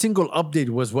 Every single update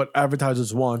was what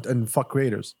advertisers want and fuck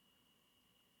creators.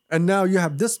 And now you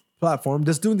have this platform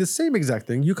that's doing the same exact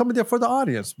thing. You come in there for the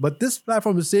audience. But this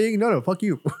platform is saying, no, fuck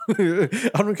you. I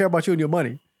don't care about you and your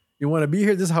money. You want to be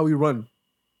here? This is how we run.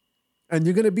 And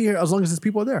you're going to be here as long as there's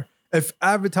people there. If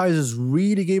advertisers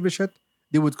really gave a shit,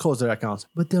 they would close their accounts.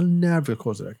 But they'll never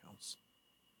close their accounts.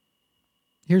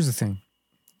 Here's the thing.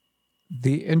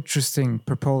 The interesting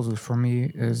proposal for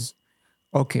me is,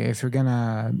 okay, if you're going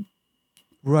to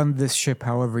run this ship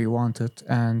however you want it,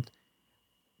 and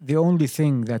the only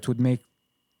thing that would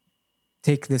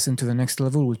take this into the next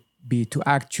level would be to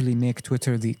actually make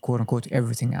Twitter the quote-unquote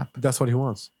everything app. That's what he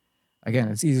wants. Again,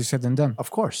 it's easier said than done.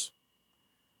 Of course.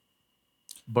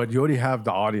 But you already have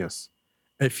the audience.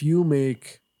 If you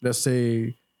make, let's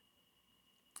say,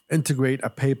 integrate a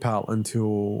PayPal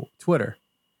into Twitter,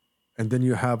 and then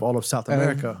you have all of South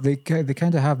America. They kind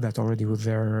of have that already with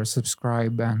their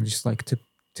subscribe and just like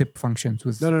tip functions.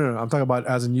 With No. I'm talking about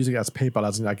as in using it as PayPal.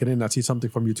 As in I get in, I see something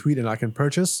from your tweet and I can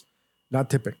purchase, not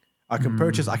tipping. I can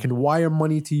purchase, I can wire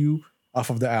money to you off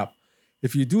of the app.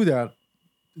 If you do that,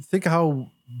 think how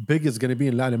big it's going to be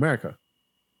in Latin America.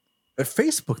 If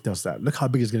Facebook does that, look how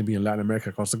big it's going to be in Latin America,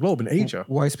 across the globe, in Asia.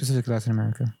 Why specifically Latin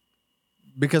America?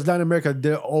 Because Latin America,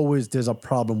 there's a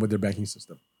problem with their banking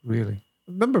system. Really?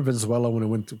 Remember Venezuela when it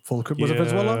went to full crypto? Was it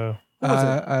Venezuela? What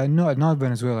was it? No, not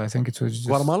Venezuela. I think it was just...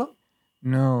 Guatemala?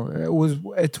 No, it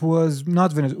was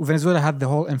not Venezuela. Venezuela had the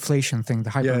whole inflation thing, the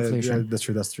hyperinflation.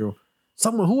 Yeah, that's true.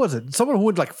 Who was it? Someone who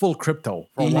went like full crypto.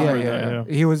 For a while. Yeah.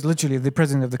 He was literally, the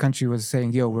president of the country was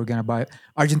saying, yo, we're going to buy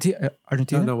Argentina.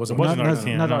 No, it wasn't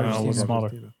Argentina. Not No, Argentina. it was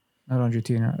smaller. Not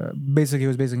Argentina. Basically, he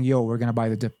was basically, yo, we're going to buy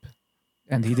the dip.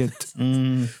 And he did.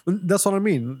 That's what I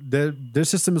mean. Their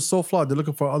system is so flawed. They're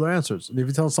looking for other answers. And if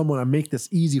you tell someone, I make this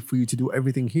easy for you to do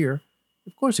everything here,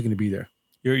 of course you're going to be there.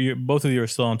 You're both of you are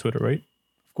still on Twitter, right?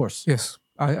 Of course. Yes.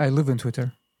 I live in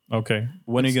Twitter. Okay.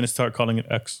 When are you going to start calling it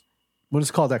X? When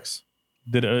it's called X.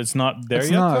 It's not there It's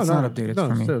yet? not, it's not updated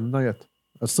for me. Still, not yet.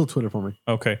 It's still Twitter for me.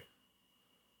 Okay.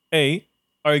 A,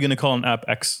 are you going to call an app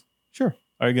X? Sure.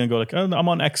 Are you going to go like, oh, I'm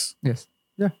on X? Yes.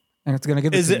 Yeah. And it's gonna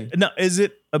give it Is to it me. no? Is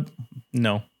it a,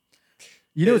 no?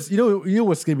 You know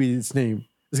what's gonna be its name?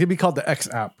 It's gonna be called the X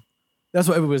app. That's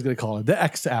what everybody's gonna call it. The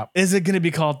X app. Is it going to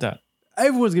be called that?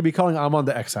 Everyone's gonna be calling I'm on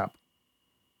the X app.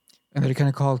 And they're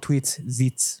gonna call tweets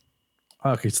Zeets.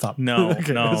 Okay, stop. No,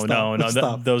 Okay, no, stop. no, no.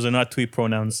 Stop. Those are not tweet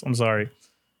pronouns. I'm sorry.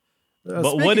 But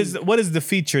Speaking- what is the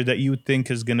feature that you think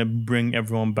is going to bring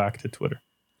everyone back to Twitter?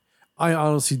 I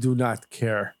honestly do not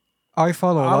care. I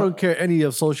follow a I lot. don't care any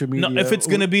of social media. No, if it's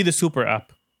going to be the super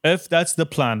app, if that's the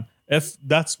plan, if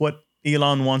that's what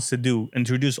Elon wants to do,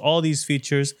 introduce all these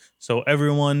features so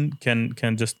everyone can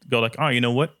just go like, oh, you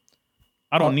know what?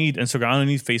 I don't need Instagram. I don't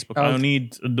need Facebook. I don't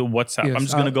need the WhatsApp. Yes, I'm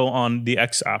just going to go on the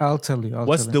X app. I'll tell you.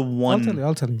 What's the one?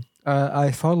 I'll tell you.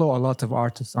 I follow a lot of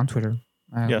artists on Twitter.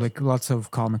 Yes. Like lots of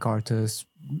comic artists,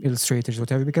 illustrators,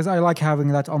 whatever, because I like having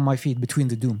that on my feed between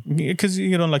the doom. Because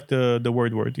you don't like the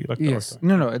word. You like the Yes. art.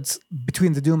 No, it's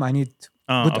between the doom. I need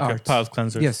good Okay. art. Palette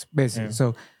cleansers. Yes, basically. Yeah.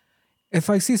 So if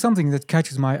I see something that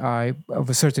catches my eye of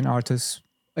a certain artist,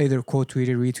 either quote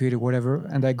tweeted, retweeted, whatever,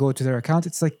 and I go to their account,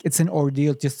 it's like it's an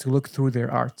ordeal just to look through their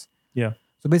art. Yeah.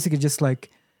 So basically, just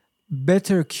like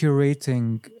better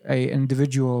curating a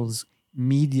individual's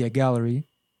media gallery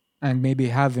and maybe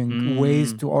having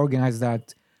ways to organize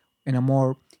that in a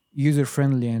more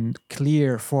user-friendly and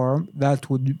clear form, that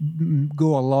would go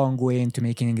a long way into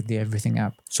making it the everything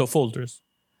app. So folders.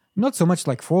 Not so much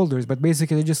like folders, but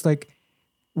basically just like,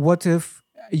 what if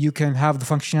you can have the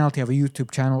functionality of a YouTube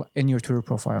channel in your Twitter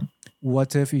profile?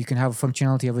 What if you can have a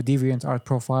functionality of a deviant art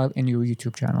profile in your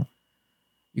YouTube channel?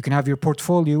 You can have your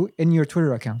portfolio in your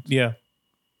Twitter account. Yeah.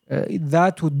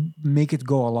 That would make it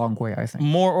go a long way, I think.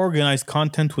 More organized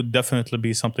content would definitely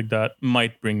be something that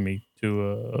might bring me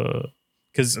to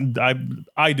because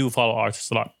I do follow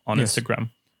artists a lot on Yes.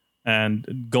 Instagram,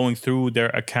 and going through their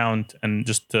account and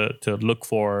just to look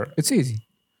for, It's easy.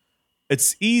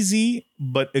 it's easy,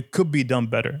 but it could be done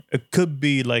better. It could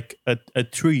be like a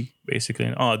tree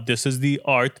basically. Oh, this is the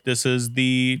art, this is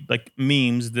the like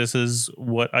memes, this is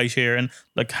what I share, and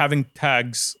like having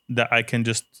tags that I can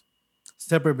just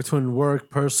separate between work,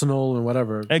 personal, and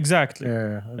whatever. exactly.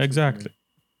 Yeah, Exactly.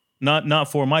 Not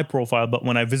for my profile, but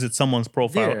when I visit someone's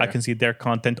profile, Yeah. I can see their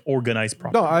content organized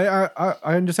properly. No,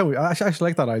 I understand. I actually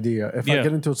like that idea. If I Yeah.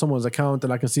 get into someone's account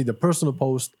and I can see the personal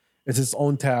post, it's its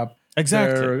own tab.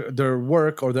 Exactly. Their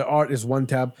work or their art is one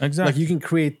tab. Exactly. Like you can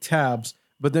create tabs,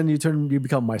 but then you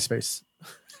become MySpace.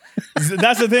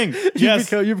 That's the thing.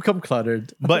 Yes. You become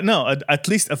cluttered. But no, at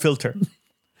least a filter.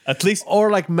 At least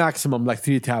Or like maximum, like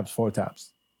 3 tabs, 4 tabs.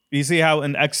 you see how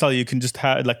in Excel you can just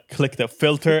have like click the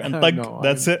filter and like No,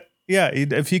 that's it. Yeah,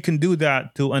 if you can do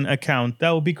that to an account, that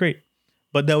would be great.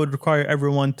 But that would require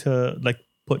everyone to like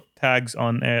put tags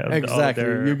on all Exactly.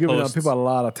 their You're giving posts. people a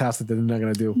lot of tasks that they're not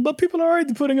gonna do. But people are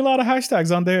already putting a lot of hashtags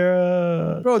on their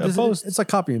Bro, posts. it's a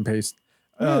copy and paste.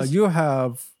 Yes. You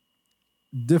have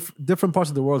different parts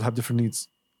of the world have different needs.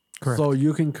 Correct. So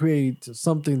you can create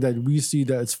something that we see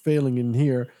that it's failing in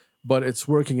here, but it's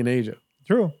working in Asia.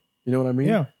 True. You know what I mean?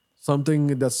 Yeah. Something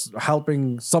that's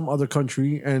helping some other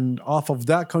country, and off of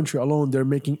that country alone, they're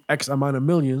making X amount of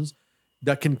millions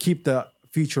that can keep the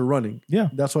feature running. Yeah.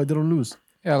 That's why they don't lose.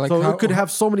 Yeah, like So how, it could have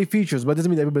so many features, but it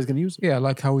doesn't mean that everybody's gonna use it. yeah,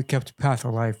 like how we kept Path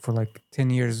alive for like 10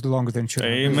 years longer than should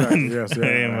have. Amen. Yes, yeah.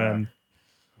 Amen.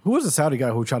 Who was the Saudi guy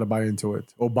who tried to buy into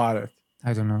it or bought it?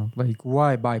 I don't know. Like,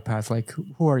 why buy Path? Like,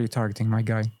 who are you targeting, my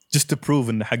guy? Just to prove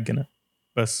in the حقنا.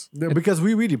 بس. Because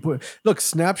we really look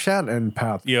Snapchat and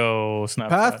Path. Yo, Snapchat.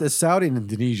 Path is Saudi and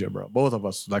Indonesia, bro. Both of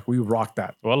us, like we rocked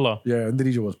that. Wallah. Yeah,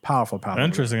 Indonesia was powerful. Path.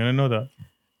 Interesting. I didn't know that.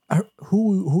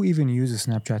 Who even uses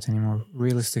Snapchat anymore?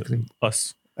 Realistically,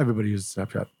 Us. Everybody uses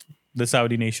Snapchat. The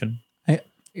Saudi nation.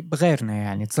 بغيرنا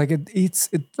يعني. It's like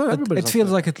No, everybody's it on feels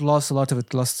Snapchat. like it lost a lot of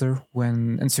its luster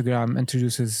when Instagram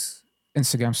introduces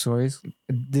Instagram stories.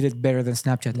 It did it better than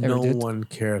Snapchat ever No did. one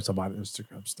cares about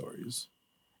Instagram stories.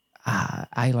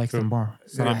 I like them more.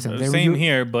 صراحة. They Same were-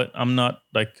 here, but I'm not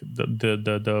like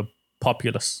the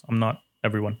populace. I'm not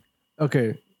everyone. Okay,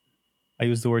 I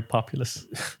use the word populace.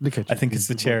 look at you. I think it's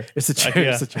the chair. It's the chair.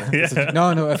 Yeah. It's the chair. It's the Yeah.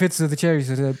 No, if it's the cherries,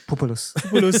 it's a populous.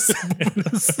 Right.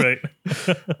 chair.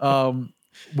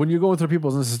 When you're going through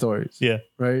people's Insta stories, Yeah.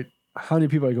 right? How many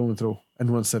people are you going through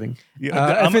in one sitting?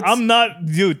 Yeah, I'm not,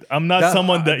 dude. I'm not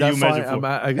someone that you that's measure fine. for.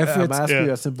 I'm it's- asking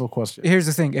you a simple question. Here's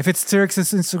the thing: if it's Turk's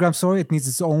Instagram story, it needs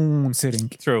its own sitting.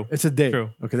 True. It's a day. True.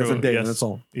 Okay, that's True. a day. Yes. And that's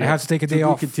all. I have to take a day To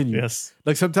off. continue. Yes.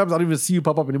 Like sometimes I don't even see you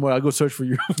pop up anymore. I go search for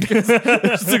you.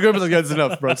 Instagram is like, it's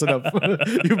enough, bro. It's enough.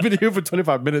 You've been here for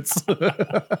 25 minutes.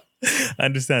 I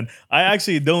understand. I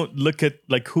actually don't look at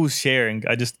like who's sharing.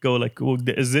 I just go like, oh,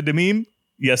 is it a meme?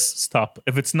 Yes, stop.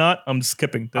 If it's not, I'm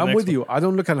skipping. to the I'm next with one. you. I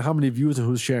don't look at how many views and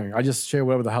who's sharing. I just share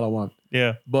whatever the hell I want.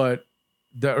 Yeah. But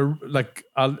there are like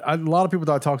a lot of people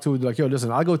that I talk to, like, yo,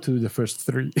 listen, I go to the first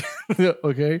 3.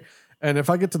 Okay. And if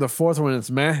I get to the 4th one,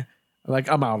 it's meh. Like,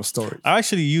 I'm out of stories. I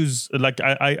actually use like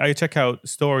I check out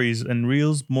stories and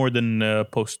reels more than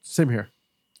posts Same here.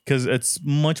 because it's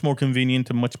much more convenient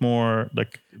and much more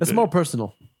like It's more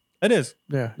personal. It is.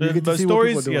 Yeah. But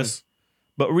stories, yes.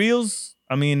 But reels,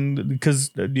 I mean,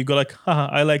 because you go like, haha,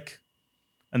 I like,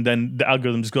 and then the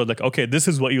algorithm just goes like, okay, this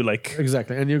is what you like.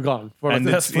 Exactly. And you're gone for And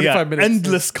like the it's next 45 minutes.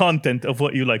 endless content of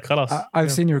what you like. خلاص.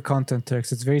 I've seen your content,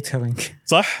 Turks. It's very telling.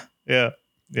 صح? Yeah.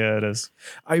 Yeah, it is.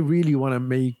 I really want to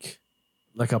make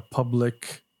like a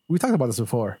public. We talked about this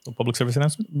before. A public service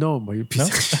announcement? No, my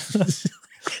piece.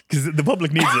 Because the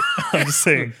public needs it. I'm just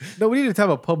saying. No, we need to have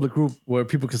a public group where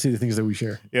people can see the things that we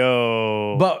share.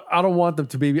 Yo. But I don't want them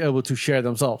to be able to share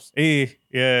themselves.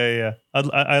 Yeah.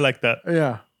 I like that.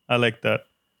 Yeah. I like that.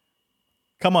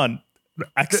 Come on.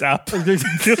 X app. Do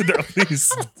that,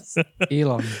 please.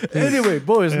 Elon. Anyway,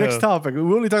 boys, Yeah. next topic. We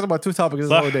only talked about 2 topics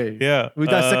this whole day. Yeah. We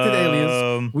dissected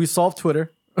aliens. We solved Twitter.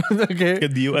 Okay.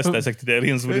 The US dissected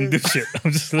aliens. We didn't do shit.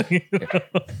 I'm just like,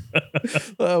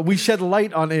 We shed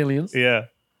light on aliens. yeah.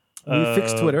 We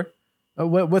fixed Twitter.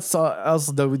 What's else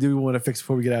that we do want to fix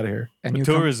before we get out of here? A new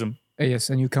Tourism. yes,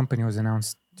 a new company was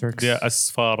announced. Turks. Yeah,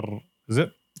 Asfar. Is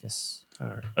it? Yes. All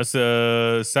right. As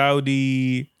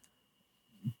Saudi.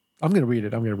 I'm gonna read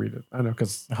it. I know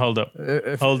because Hold up.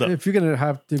 Hold if you're gonna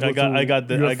have to go I got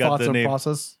through your thoughts the and name.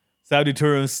 process. Saudi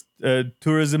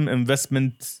Tourism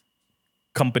Investment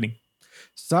Company.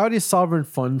 Saudi sovereign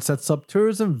fund sets up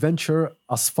tourism venture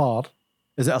Asfar.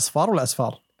 Is it Asfar or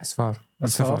Asfar? Asfar.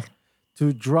 Asfar.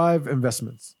 To drive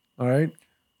investments. All right.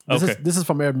 This is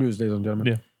from Arab News, ladies and gentlemen.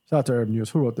 Yeah. Shout out to Arab News.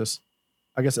 Who wrote this?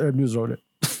 I guess Arab News wrote it.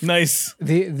 Nice.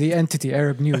 The entity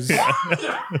Arab News.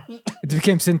 It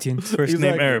became sentient. First name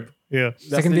Exactly. Arab. Yeah.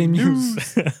 Second name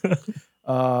News.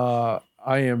 I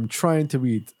am trying to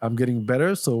read. I'm getting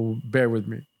better, so bear with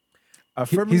me.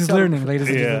 He's learning, ladies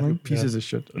and Yeah. gentlemen. Pieces of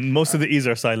shit. Most of the E's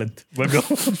are silent. But go.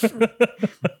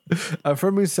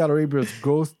 Affirming Saudi Arabia's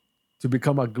growth to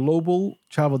become a global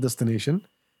travel destination.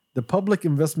 The Public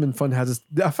Investment Fund has.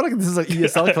 I feel like this is an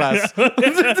ESL class.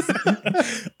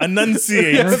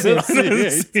 Enunciate.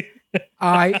 Enunciate.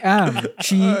 I am.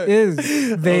 She is.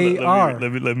 They are.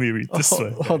 Let me read this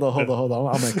one. Hold on. I'm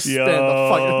gonna expand the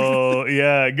fucking. Yo,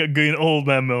 yeah, going old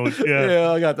man mode.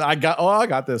 Yeah. Yeah, I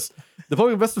got this. The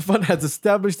Public Investment Fund has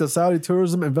established the Saudi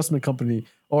Tourism Investment Company,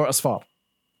 or ASFAR.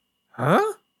 Huh?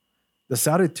 The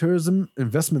Saudi Tourism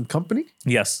Investment Company?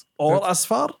 Yes. Or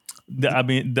ASFAR?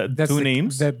 That's two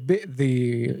names.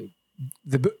 The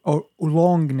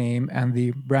long name and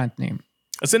the brand name.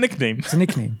 It's a nickname. It's a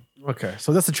nickname, Okay,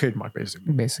 so that's a trademark,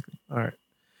 basically. basically. All right.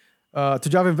 To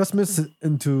drive investments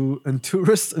into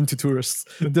tourist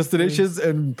destinations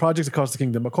and projects across the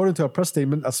kingdom. According to a press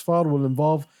statement, ASFAR will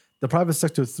involve the private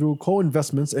sector through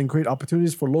co-investments and create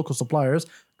opportunities for local suppliers,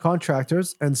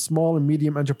 contractors, and small and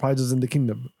medium enterprises in the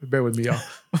kingdom. Bear with me, y'all.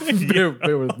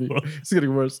 bear with me. It's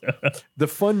getting worse. The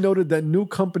fund noted that new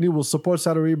company will support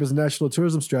Saudi Arabia's national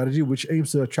tourism strategy, which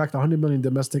aims to attract 100 million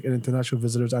domestic and international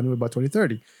visitors annually by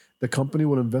 2030. The company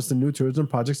will invest in new tourism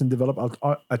projects and develop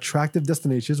attractive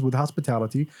destinations with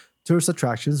hospitality, tourist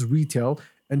attractions, retail,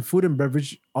 and food and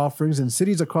beverage offerings in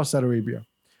cities across Saudi Arabia.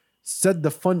 Said the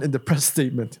fund in the press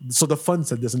statement. So the fund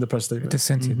said this in the press statement. The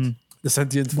sentient. The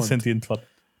sentient fund. Sentient fund.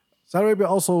 Saudi Arabia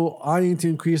also eyeing to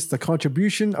increase the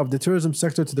contribution of the tourism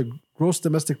sector to the gross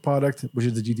domestic product, which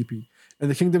is the GDP, in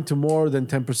the kingdom to more than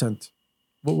 10%.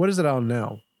 What is it on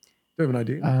now? Do you have an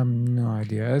idea? No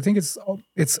idea. I think it's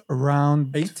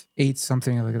around 8?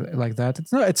 something like that.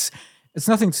 It's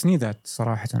nothing to sneeze at,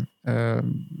 صراحة.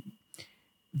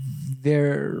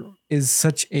 There is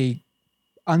such a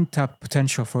untapped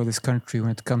potential for this country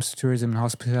when it comes to tourism and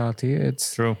hospitality.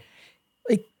 It's True.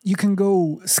 like you can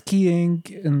go skiing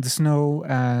in the snow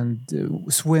and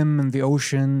swim in the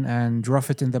ocean and rough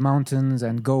it in the mountains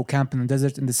and go camp in the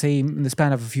desert in the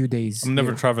span of a few days. I'm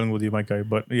never traveling with you, my guy,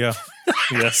 but yeah.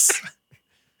 Yes.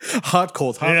 Hot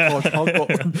cold. Zekim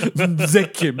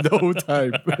the whole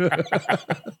time.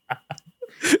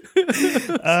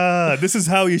 This is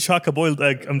how you shock a boiled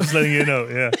egg. I'm just letting you know.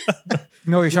 Yeah.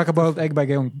 No, you shock a boiled egg by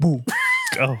going boo.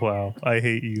 Oh wow, I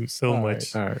hate you so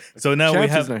much. All right. So now Champs we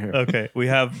is have not here. okay. We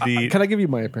have the Can I give you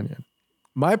my opinion?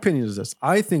 My opinion is this.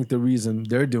 I think the reason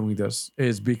they're doing this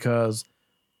is because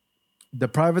the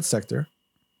private sector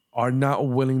are not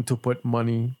willing to put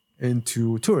money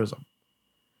into tourism.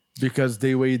 Because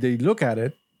the way they look at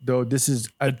it, though, this is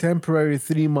a temporary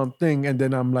 3-month thing, and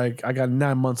then I'm like, I got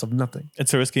 9 months of nothing.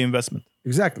 it's a risky investment.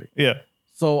 Exactly. Yeah.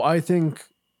 So I think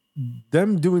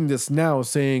them doing this now,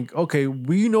 saying, okay,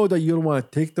 we know that you don't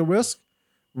want to take the risk.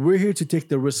 We're here to take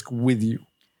the risk with you.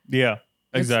 Yeah.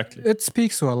 Exactly. It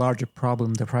speaks to a larger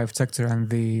problem, the private sector and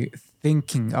the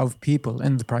thinking of people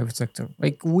in the private sector.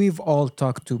 Like we've all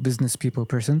talked to business people,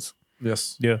 persons.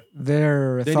 Yes. Yeah.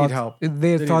 Their They thought, need help. Their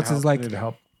They need thoughts help. is They like need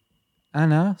help.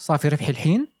 أنا صافي ربحي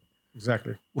الحين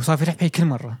Exactly. وصافي ربحي كل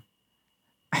مرة.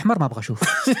 أحمر ما أبغى أشوف.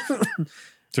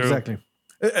 True. Exactly.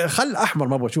 خل أحمر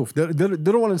ما أبغى أشوف.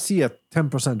 They don't want to see a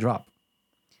 10% drop.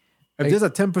 If there's a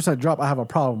 10% drop, I have a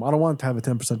problem. I don't want to have a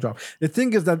 10% drop. The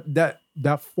thing is that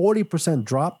 40%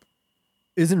 drop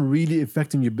isn't really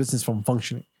affecting your business from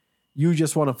functioning. You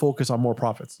just want to focus on more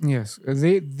profits. Yes,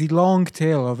 the long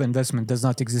tail of investment does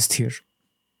not exist here.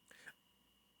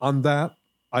 On that,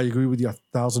 I agree with you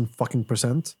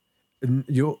 1,000%. And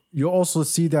you also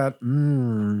see that.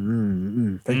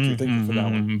 Thank you for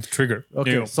that one. Trigger.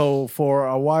 Okay, Yeah. so for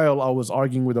a while I was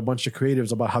arguing with a bunch of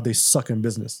creatives about how they suck in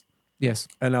business, Yes,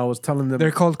 and I was telling them, they're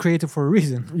called creative for a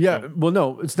reason. yeah, well,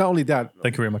 no, it's not only that.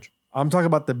 Thank you very much. I'm talking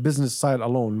about the business side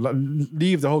alone.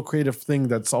 Leave the whole creative thing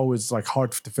that's always like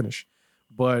hard to finish.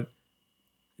 But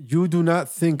you do not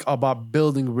think about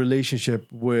building relationship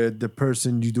with the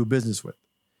person you do business with.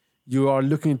 You are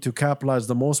looking to capitalize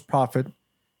the most profit,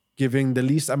 giving the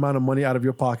least amount of money out of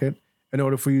your pocket in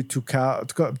order for you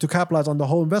to capitalize on the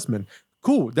whole investment.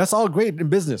 Cool. That's all great in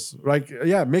business. Like,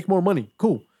 yeah, make more money.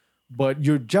 Cool. But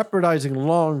you're jeopardizing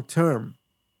long term.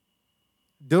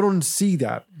 They don't see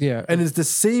that. Yeah, And it's the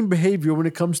same behavior when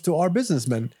it comes to our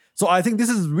businessmen. So I think this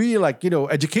is really like,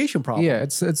 education problem. yeah,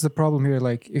 it's the problem here.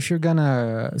 Like if you're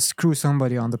gonna screw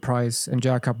somebody on the price and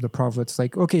jack up the profits,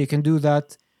 like okay, you can do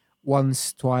that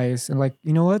once, twice, and like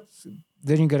you know what?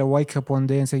 Then you gotta wake up one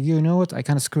day and say, you know what? I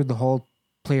kind of screwed the whole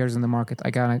players in the market. I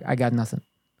got nothing.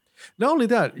 Not only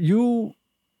that,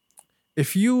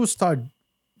 if you start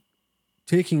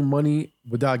taking money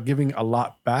without giving a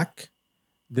lot back,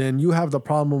 then you have the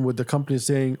problem with the company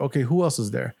saying, okay, who else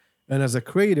is there? And as a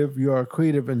creative, you are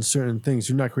creative in certain things.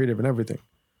 You're not creative in everything.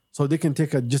 So they can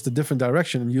take just a different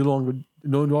direction and you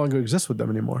no longer exist with them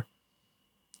anymore.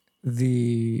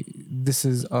 This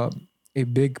is a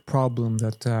big problem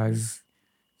that I've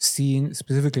seen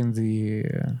specifically in the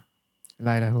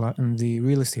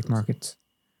real estate market.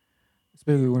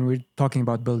 Especially when we're talking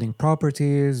about building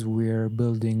properties, we're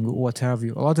building what have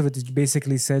you. A lot of it is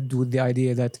basically said with the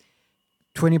idea that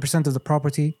 20% of the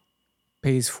property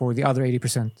pays for the other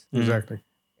 80%. Exactly.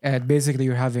 And basically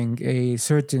you're having a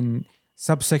certain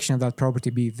subsection of that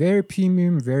property be very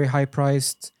premium, very high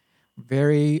priced,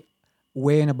 very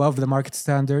way and above the market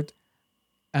standard.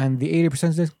 And the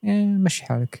 80% is مشي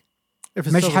حالك. If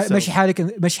it's مشي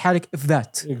حالك if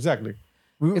that. Exactly.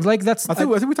 It's like that's I think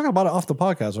we talked about it off the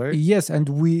podcast, right? yes, and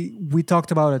we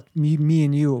talked about it, me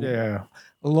and you, Yeah.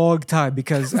 a long time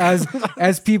because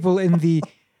as people in the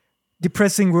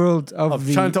depressing world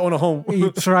of Trying to own a home.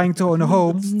 trying to own a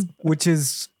home, which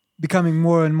is becoming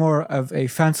more and more of a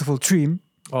fanciful dream.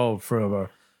 Oh,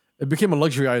 forever. It became a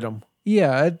luxury item.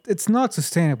 Yeah, it's not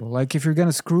sustainable. Like if you're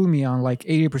gonna screw me on like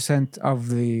 80% of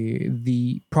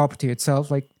the property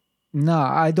itself, like nah,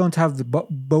 I don't have the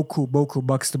boku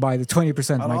bucks to buy the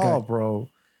 20%. At My all, God, bro.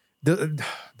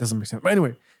 Doesn't make sense. But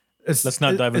anyway, Let's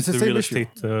not dive it's the into same real issue.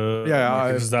 estate. Yeah,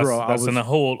 market, 'cause that's, bro, I that's was- in a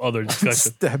whole other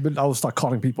discussion. I will start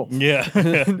calling people. Yeah.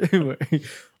 Anyway,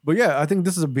 but yeah, I think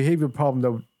this is a behavior problem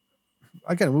that,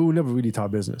 again, we were never really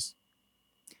taught business.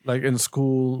 Like in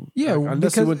school, Yeah, like,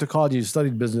 unless you because- went to college, you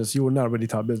studied business, you were not really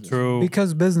taught business. True.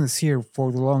 because business here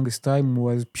for the longest time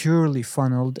was purely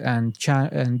funneled and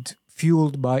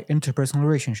fueled by interpersonal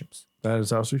relationships. That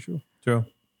is absolutely true. True.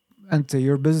 And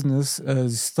your business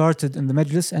started in the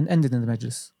majlis and ended in the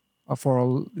majlis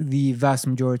for the vast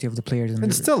majority of the players.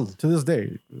 And still, to this day,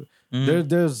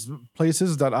 there's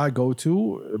places that I go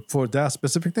to for that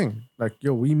specific thing. Like,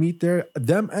 yo, we meet there,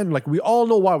 them, and like we all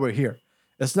know why we're here.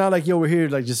 It's not like, yo, we're here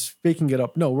like just faking it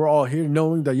up. No, we're all here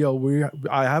knowing that, yo,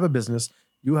 I have a business,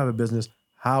 you have a business.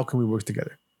 How can we work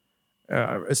together?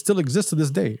 It still exists to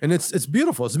this day, and it's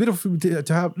beautiful. It's beautiful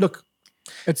to have. Look,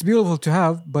 It's beautiful to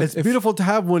have, but It's beautiful to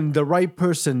have when the right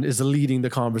person is leading the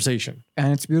conversation.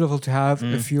 and it's beautiful to have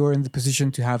if you're in the position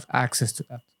to have access to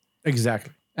that.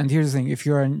 Exactly. And here's the thing: if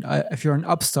you're an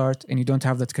upstart and you don't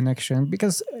have that connection,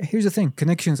 because here's the thing: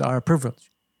 connections are a privilege.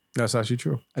 That's actually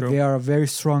true. They are a very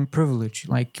strong privilege.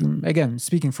 Like again,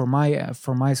 speaking for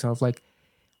myself, like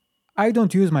I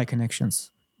don't use my connections,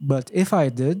 but if I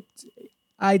did,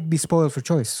 I'd be spoiled for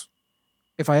choice.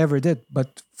 If I ever did, but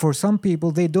for some people,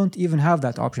 they don't even have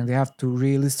that option. They have to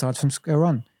really start from square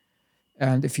one.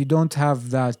 And if you don't have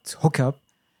that hookup,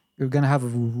 you're gonna have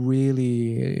a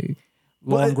really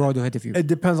long road ahead of you. It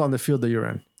depends on the field that you're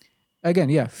in. Again,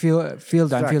 yeah, field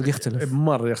and field يختلف.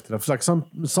 مرة يختلف. Like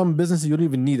some businesses you don't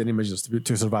even need any images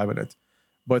to survive in it,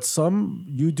 but some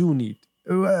you do need,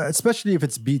 especially if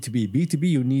it's B2B. B2B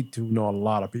you need to know a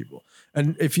lot of people,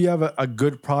 and if you have a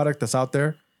good product that's out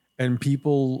there and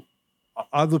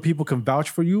other people can vouch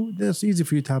for you, then it's easy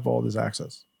for you to have all this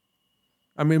access.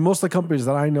 I mean, most of the companies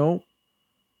that I know,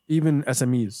 even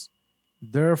SMEs,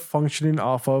 they're functioning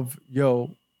off of,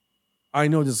 I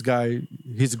know this guy,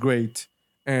 he's great,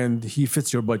 and he fits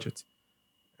your budget.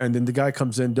 And then the guy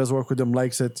comes in, does work with them,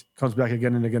 likes it, comes back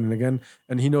again and again and again,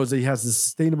 and he knows that he has a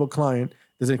sustainable client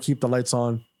that's going to keep the lights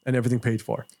on and everything paid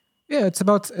for. Yeah, it's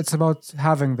about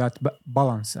having that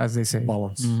balance, as they say.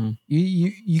 Balance.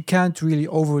 You can't really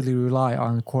overly rely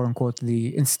on, quote unquote,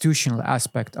 the institutional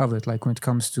aspect of it. Like when it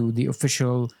comes to the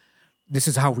official, this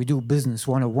is how we do business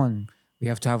 101. We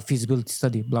have to have feasibility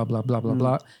study, blah blah blah blah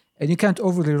blah, and you can't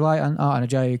overly rely on أنا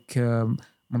جايك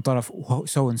من طرف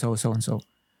so and so so and so.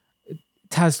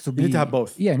 It has to be. You need to have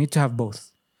both. Yeah, you need to have both.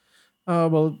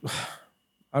 Well,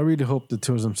 I really hope the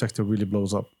tourism sector really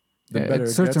blows up. The better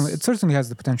It certainly has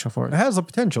the potential for It it. has the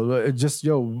potential. It just,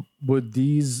 would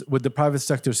the private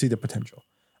sector see the potential?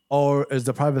 Or is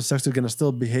the private sector going to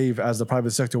still behave as the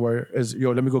private sector where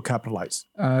let me go capitalize?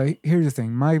 Here's the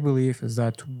thing. My belief is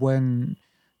that when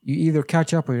you either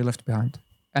catch up or you're left behind.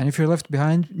 And if you're left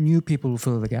behind, new people will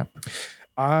fill the gap.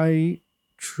 I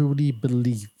truly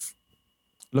believe.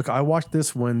 Look, I watched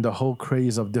this when the whole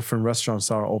craze of different restaurants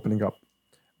are opening up.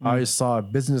 I saw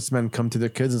businessmen come to their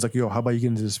kids and it's like, how about you get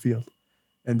into this field?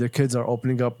 And their kids are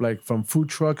opening up like from food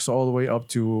trucks all the way up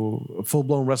to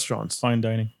full-blown restaurants. Fine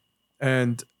dining.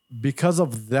 And because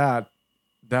of that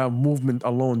movement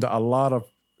alone that a lot of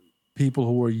people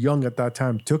who were young at that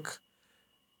time took,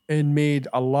 it made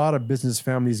a lot of business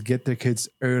families get their kids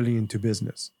early into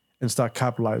business and start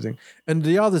capitalizing. And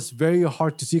Riyadh is very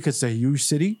hard to see because it's a huge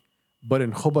city, but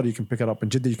in Khobar you can pick it up. In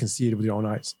Jeddah you can see it with your own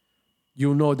eyes.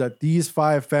 You know that these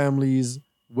 5 families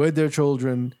with their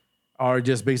children are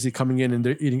just basically coming in and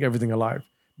they're eating everything alive.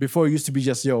 Before it used to be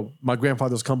just, my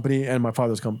grandfather's company and my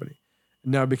father's company.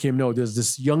 Now it became, no, there's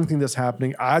this young thing that's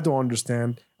happening. I don't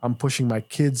understand. I'm pushing my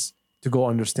kids to go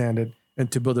understand it and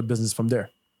to build a business from there.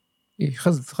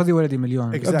 خذي ولدي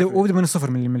مليون. Exactly. وابدأ من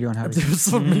الصفر من المليون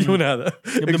هذا.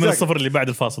 يبدأ من الصفر اللي بعد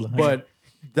الفاصلة. But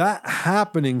that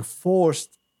happening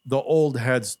forced the old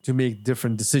heads to make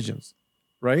different decisions,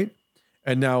 right?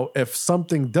 And now if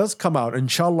something does come out,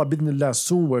 inshallah, bidnillah,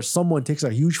 soon, where someone takes a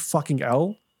huge fucking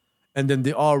L and then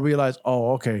they all realize,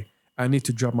 okay, I need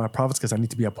to drop my profits because I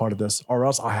need to be a part of this or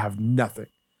else I have nothing.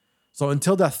 So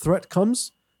until that threat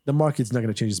comes, the market's not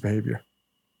going to change its behavior.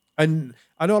 And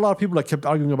I know a lot of people that kept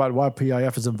arguing about why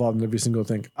PIF is involved in every single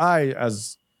thing. I,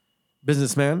 as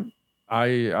businessman,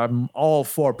 I'm all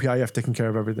for PIF taking care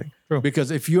of everything. True.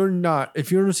 Because if you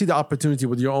don't see the opportunity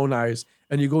with your own eyes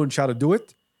and you go and try to do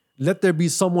it, let there be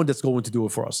someone that's going to do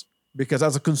it for us. Because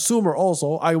as a consumer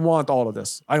also, I want all of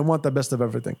this. I want the best of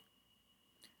everything.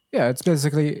 Yeah, it's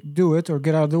basically do it or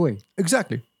get out of the way.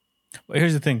 Exactly. But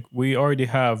here's the thing. We already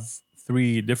have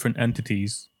 3 different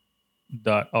entities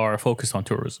that are focused on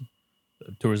tourism.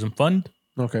 The Tourism Fund,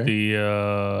 Okay.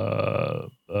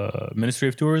 the Ministry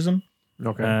of Tourism,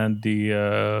 Okay. and the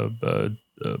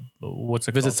what's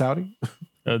it Visit called? Saudi?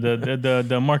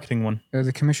 The marketing one.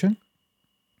 The commission?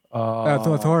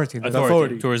 Authority.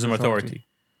 Authority. Tourism Authority.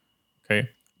 Okay.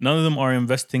 None of them are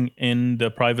investing in the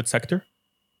private sector.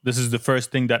 This is the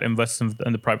first thing that invests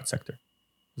in the private sector.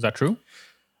 Is that true?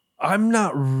 I'm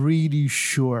not really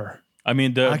sure. I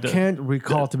mean, I can't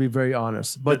recall, to be very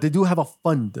honest. But they do have a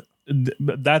fund.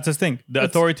 That's the thing. The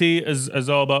authority is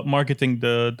all about marketing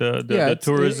the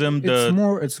tourism.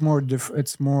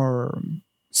 It's more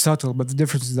subtle, but the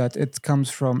difference is that it comes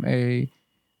from a.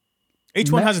 Each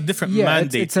one has a different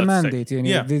mandate. It's a let's say. mandate. You know,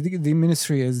 Yeah. The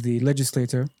ministry is the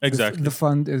legislator. Exactly. The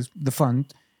fund is the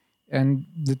fund, and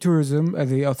the tourism,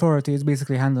 the authority is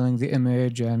basically handling the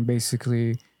image and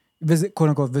basically quote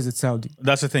unquote visit Saudi.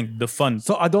 That's the thing. The fund.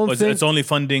 So I don't think it's only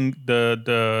funding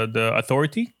the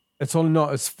authority. It's only no.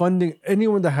 It's funding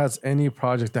anyone that has any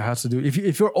project that has to do.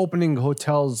 If you're opening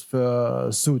hotels for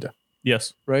Suda, Yes.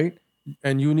 right,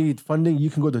 and you need funding, you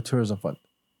can go to tourism fund.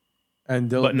 And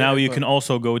But now you can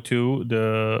also go to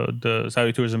the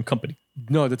Saudi tourism company.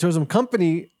 No, the tourism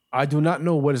company. I do not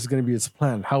know what is going to be its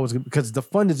plan. How it's because the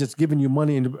fund is just giving you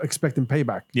money and expecting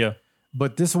payback. Yeah.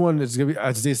 But this one is going to be,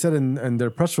 as they said in their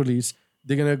press release,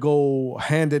 they're going to go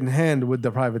hand in hand with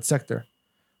the private sector,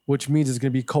 which means it's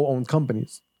going to be co-owned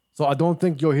companies. So I don't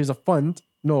think, here's a fund.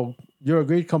 No, you're a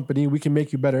great company. We can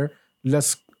make you better.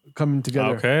 Let's come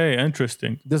together. Okay,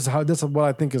 interesting. This is what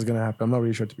I think is going to happen. I'm not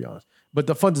really sure, to be honest. But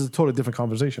the fund is a totally different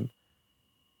conversation.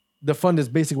 The fund is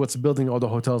basically what's building all the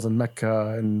hotels in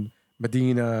Mecca and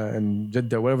Medina and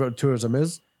Jeddah, wherever tourism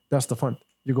is. That's the fund.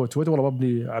 You go to it. والله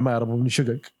ببني عمارة ببني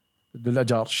شقق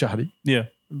بالأجار الشهري. Yeah.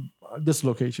 This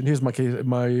location. Here's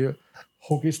my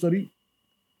whole case study.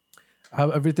 I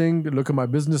have everything. Look at my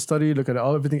business study. Look at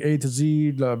everything A to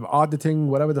Z, auditing,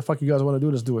 whatever the fuck you guys want to do,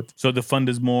 let's do it. So the fund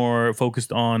is more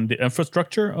focused on the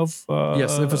infrastructure of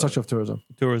Yes, infrastructure of tourism.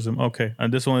 tourism. Okay,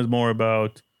 and this one is more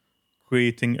about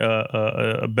creating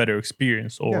a better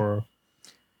experience or.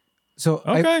 So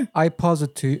Okay. I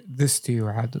posit this to you,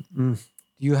 Adil.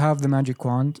 You have the magic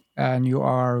wand and you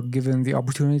are given the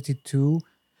opportunity to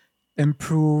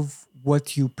improve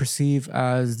what you perceive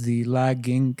as the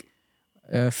lagging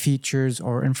features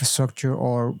or infrastructure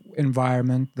or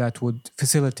environment that would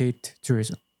facilitate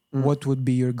tourism. What would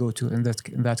be your go-to in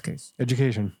that case?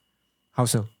 Education. How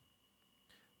so?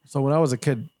 So when I was a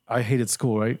kid, I hated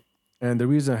school, right? And the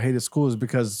reason I hated school is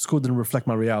because school didn't reflect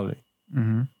my reality.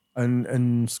 Mm-hmm. And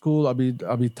in school, I'll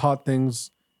be taught things,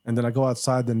 and then I go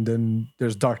outside, and then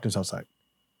there's darkness outside.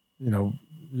 I'm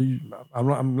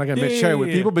not gonna share it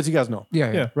with people, but you guys know,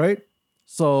 Yeah. right?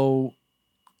 So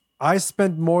I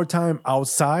spent more time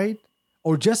outside,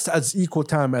 or just as equal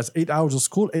time as 8 hours of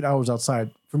school, 8 hours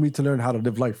outside for me to learn how to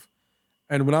live life.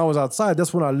 And when I was outside,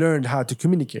 that's when I learned how to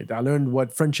communicate. I learned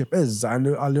what friendship is. I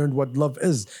learned what love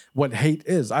is, what hate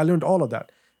is. I learned all of that.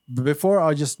 Before,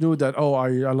 I just knew that,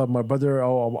 I love my brother.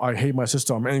 Oh, I hate my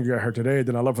sister. I'm angry at her today.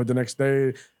 Then I love her the next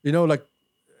day.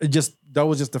 That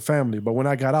was just the family. But when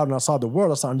I got out and I saw the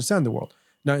world, I started to understand the world.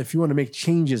 Now, if you want to make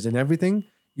changes in everything,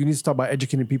 you need to start by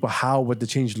educating people what the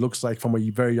change looks like from a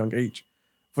very young age,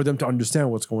 for them to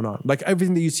understand what's going on. Like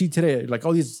everything that you see today, like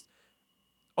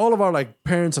all of our like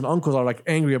parents and uncles are like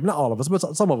angry. Not all of us, but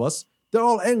some of us, they're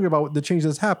all angry about the change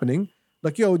that's happening.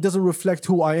 Like, it doesn't reflect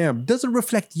who I am. It doesn't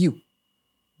reflect you.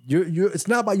 It's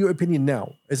not about your opinion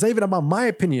now. It's not even about my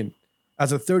opinion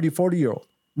as a 30, 40-year-old.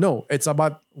 No, it's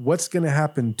about what's going to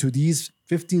happen to these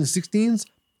 15, 16s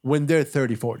when they're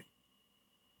 30, 40.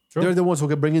 Sure. They're the ones who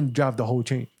can drive the whole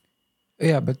change.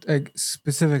 Yeah, but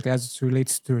specifically as it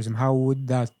relates to tourism, how would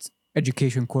that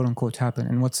education, quote unquote, happen?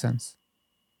 In what sense?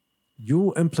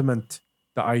 You implement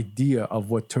the idea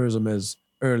of what tourism is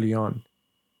early on.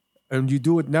 And you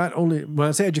do it not only, when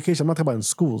I say education, I'm not talking about in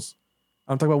schools.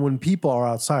 I'm talking about when people are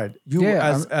outside.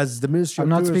 As the Ministry I'm of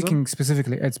not Tourism, speaking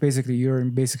specifically. It's basically you're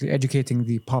educating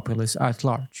the populace at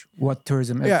large what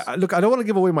tourism is. Yeah, look, I don't want to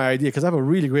give away my idea because I have a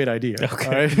really great idea. Okay.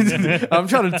 All right? I'm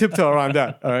trying to tiptoe around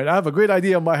that. All right, I have a great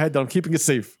idea in my head that I'm keeping it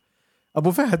safe.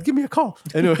 Abu Fahad, give me a call.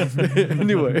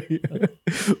 Anyway,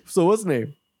 so what's the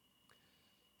name?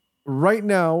 Right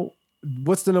now,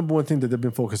 what's the number one thing that they've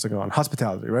been focusing on?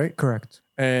 Hospitality, right? Correct.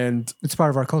 And it's part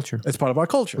of our culture. It's part of our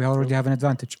culture. We already have an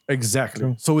advantage. Exactly.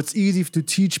 True. So it's easy to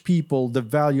teach people the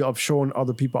value of showing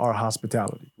other people our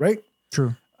hospitality, right?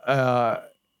 True.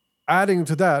 Adding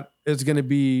to that is going to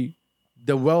be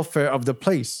the welfare of the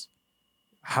place.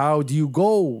 How do you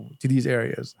go to these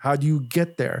areas? How do you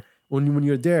get there? When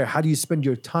you're there, how do you spend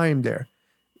your time there?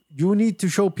 You need to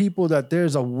show people that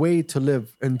there's a way to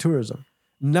live in tourism.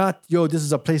 Not, this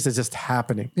is a place that's just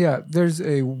happening. Yeah,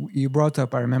 you brought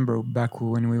up, I remember back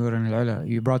when we were in Al-Ula,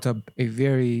 you brought up a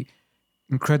very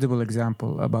incredible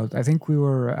example about, I think we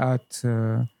were at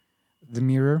the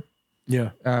Mirror.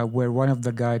 Yeah. Where one of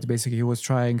the guides, basically, he was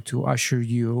trying to usher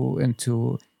you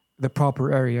into the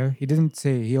proper area. He didn't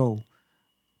say,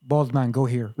 bald man, go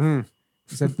here.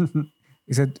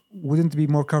 He said, wouldn't it be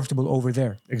more comfortable over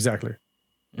there? Exactly.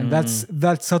 And that's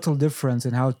that subtle difference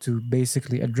in how to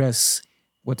basically address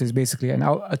what is basically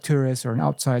a tourist or an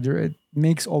outsider. It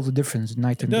makes all the difference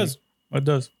night and day. It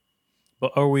does.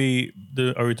 But are we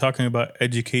talking about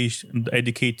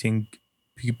educating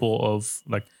people of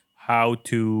like how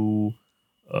to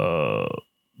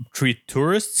treat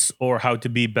tourists or how to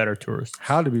be better tourists?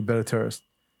 How to be better tourists.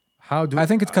 I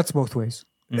think it cuts both ways.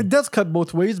 It does cut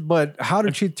both ways, but how to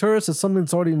treat tourists is something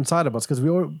that's already inside of us because we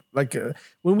all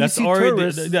when we see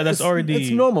tourists, that's already it's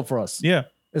normal for us. Yeah.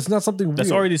 It's not something weird.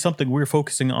 That's already something we're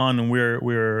focusing on, and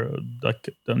we're like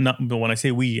not. But when I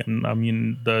say we, I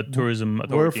mean the tourism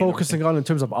authority. We're focusing on in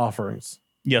terms of offerings.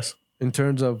 Yes. In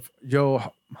terms of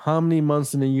how many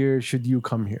months in a year should you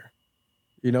come here?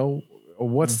 You know,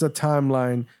 what's the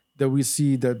timeline that we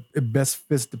see that it best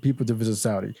fits the people to visit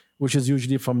Saudi, which is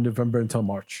usually from November until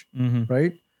March,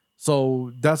 right?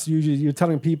 So that's usually you're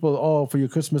telling people, oh, for your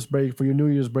Christmas break, for your New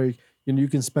Year's break, you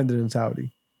can spend it in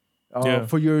Saudi.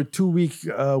 For your 2-week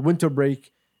winter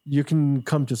break, you can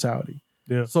come to Saudi.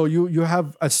 Yeah. So you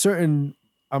have a certain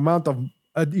amount of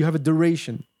you have a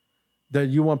duration that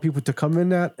you want people to come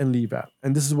in at and leave at,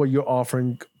 and this is what you're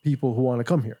offering people who want to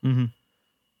come here.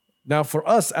 Now, for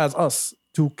us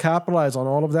to capitalize on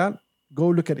all of that, go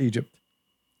look at Egypt.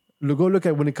 Go look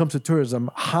at when it comes to tourism,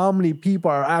 how many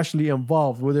people are actually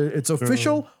involved, whether it's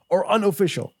official or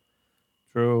unofficial.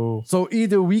 True. So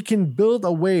either we can build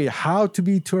a way how to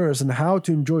be tourists and how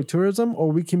to enjoy tourism,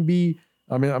 or we can be,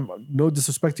 I mean, I'm no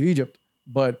disrespect to Egypt,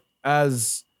 but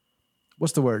as,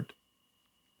 what's the word?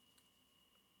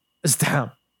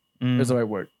 Islam is the right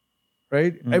word,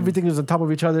 right? Everything is on top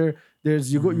of each other.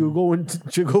 There's you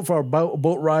go for a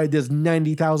boat ride. There's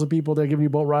 90,000 people that are giving you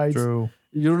boat rides. True.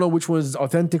 You don't know which one is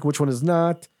authentic, which one is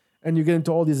not, and you get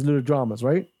into all these little dramas,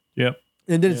 right? Yep.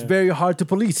 And then it's very hard to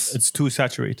police. It's too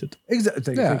saturated.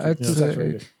 Exactly.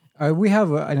 Yeah, we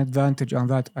have an advantage on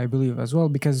that, I believe, as well,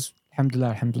 because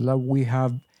alhamdulillah, we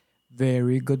have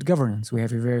very good governance. We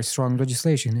have a very strong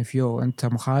legislation. If you're anta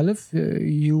mukhalif,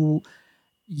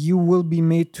 you will be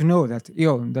made to know that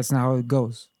that's not how it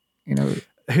goes. You know.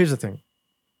 Here's the thing.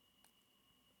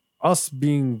 Us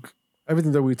being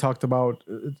everything that we talked about,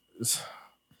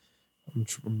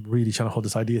 I'm really trying to hold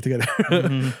this idea together.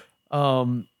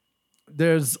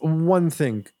 There's one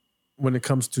thing when it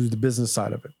comes to the business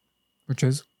side of it, which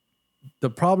is the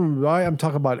problem. Why I'm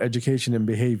talking about education and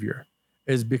behavior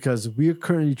is because we're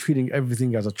currently treating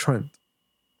everything as a trend.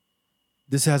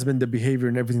 This has been the behavior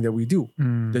in everything that we do.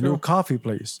 The new coffee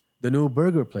place, the new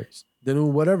burger place, the new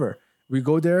whatever. We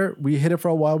go there, we hit it for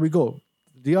a while, we go.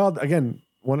 Riyadh, again,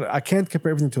 I can't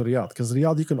compare everything to Riyadh, because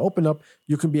Riyadh, you can open up,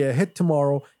 you can be a hit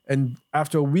tomorrow, and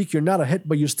after a week, you're not a hit,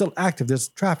 but you're still active. There's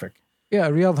traffic. Yeah,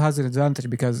 Riyadh has an advantage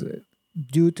because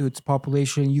due to its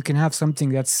population, you can have something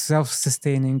that's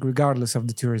self-sustaining regardless of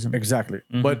the tourism. Exactly.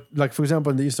 But like, for example,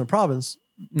 in the Eastern Province,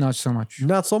 not so much.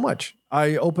 Not so much.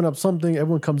 I open up something,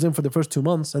 everyone comes in for the first 2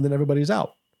 months, and then everybody's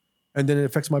out. And then it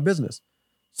affects my business.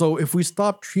 So if we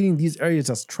stop treating these areas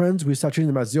as trends, we start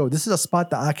treating them as, this is a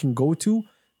spot that I can go to,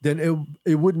 then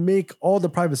it would make all the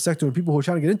private sector and people who are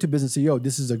trying to get into business say,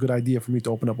 this is a good idea for me to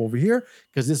open up over here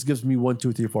because this gives me 1,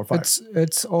 2, 3, 4, 5.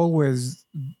 It's always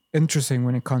interesting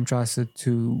when it contrasts it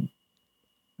to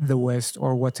the West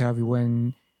or what have you,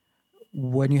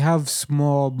 when you have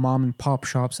small mom and pop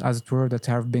shops, as it were, that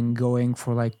have been going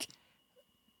for like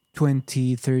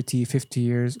 20, 30, 50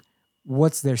 years.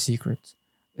 What's their secret?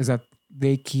 Is that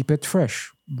they keep it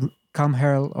fresh. Come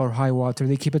hell or high water,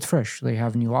 they keep it fresh. They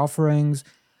have new offerings,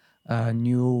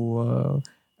 new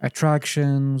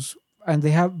attractions, and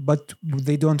but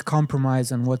they don't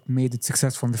compromise on what made it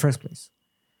successful in the first place.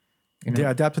 They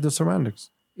adapt to the surroundings.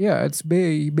 Yeah, it's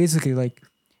basically like,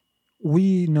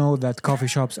 we know that coffee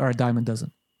shops are a dime a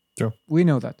dozen. True. We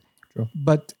know that. True.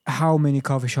 But how many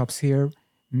coffee shops here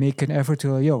make an effort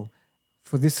to,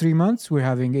 for these 3 months, we're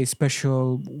having a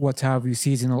special,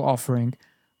 seasonal offering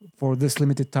for this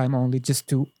limited time only, just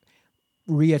to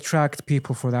re-attract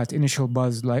people for that initial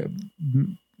buzz, like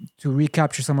to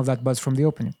recapture some of that buzz from the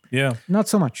opening. Yeah. Not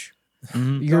so much.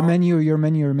 Your menu.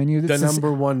 The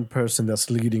number one person that's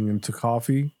leading into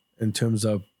coffee in terms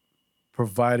of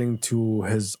providing to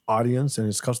his audience and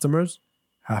his customers,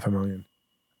 500,000.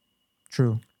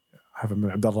 True.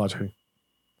 500,000.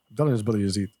 Abdullah is Billy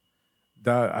Yazid.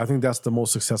 I think that's the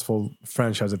most successful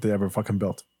franchise that they ever fucking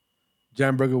built.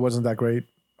 Jam Burger wasn't that great.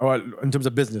 Or in terms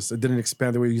of business, it didn't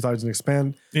expand the way you thought it was going to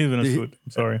expand. Even in food.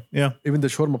 I'm sorry. Yeah. Even the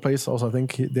shawarma place also, I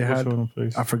think they had.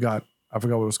 Place. I forgot what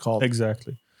it was called.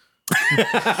 Exactly.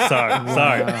 sorry.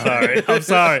 I'm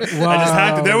sorry. Wow. I just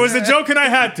had to. There was a joke and I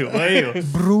had to.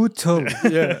 Brutal.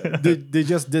 Yeah. They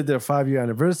just did their 5-year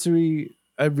anniversary.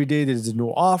 Every day there's new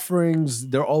offerings.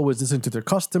 They're always listening to their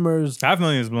customers.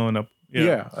 500,000 is blowing up.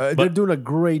 Yeah. They're doing a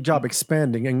great job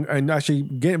expanding and actually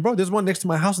getting. Bro, there's one next to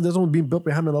my house and there's one being built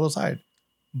behind me on the other side.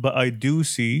 But I do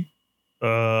see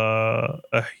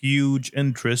a huge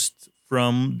interest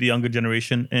from the younger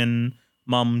generation in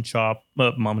mom and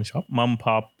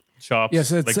pop shops.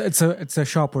 Yes, it's a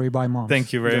shop where you buy moms.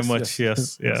 Thank you very much.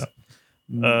 Yes. Yeah.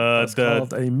 It's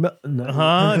called a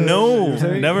No, You're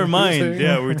saying? never You're mind. saying?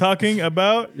 Yeah, we're talking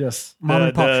about Yes. Mom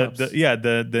and pop shops.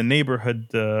 the neighborhood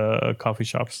coffee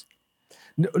shops.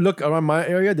 Look around my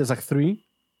area. There's like 3,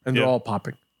 and they're Yeah. all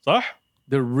popping. صح?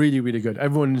 They're really, really good.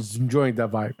 Everyone is enjoying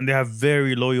that vibe. And they have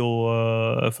very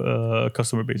loyal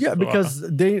customer base. Yeah, because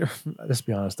they. Let's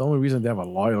be honest. The only reason they have a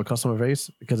loyal customer base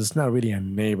because it's not really a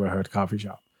neighborhood coffee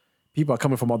shop. People are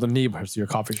coming from other neighborhoods to your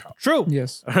coffee shop. true.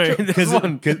 Yes. Right? Because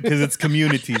it's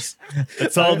communities.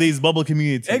 It's all these bubble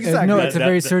communities. Exactly. No, That- it's a that-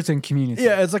 very that- certain community.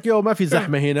 Yeah, it's like, yo, ما في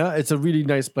زحمة هنا. It's a really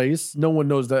nice place. No one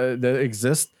knows that it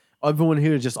exists. Everyone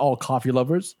here is just all coffee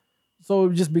lovers. So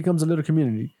it just becomes a little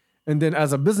community. And then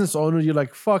as a business owner, you're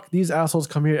like, fuck, these assholes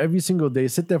come here every single day,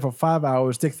 sit there for 5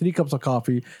 hours, take 3 cups of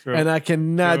coffee, True. and I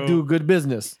cannot True. do good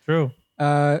business. True.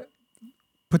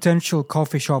 Potential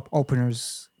coffee shop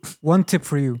openers. One tip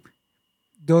for you: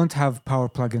 don't have power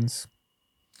plugins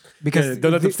because Yeah,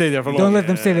 don't let them stay there for long. Don't let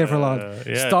them stay there for long.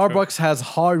 Yeah, Starbucks has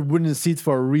hard wooden seats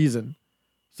for a reason.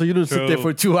 So you don't sit there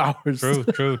True. for 2 hours. True.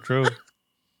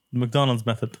 The McDonald's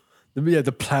method. Yeah,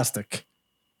 the plastic.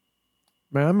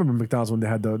 Man, I remember McDonald's when they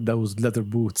had those leather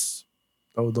boots.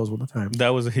 Those were the time. That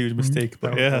was a huge mistake,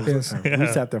 but yeah. That was Yes. the time. We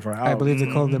sat there for hours. I believe they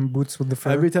call them boots with the fur.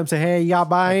 Every time say, hey, y'all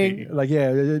buying? Like, yeah,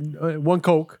 one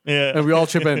Coke. Yeah. And we all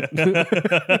chip in.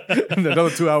 And another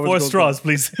 2 hours. 4 goes straws,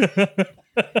 please. The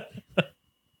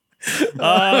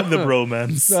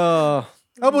bromance. by.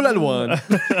 Abu Lalwan.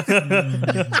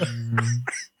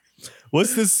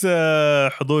 What's this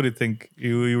Hadori thing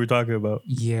you were talking about?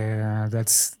 Yeah,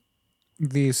 that's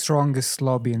the strongest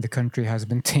lobby in the country has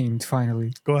been tamed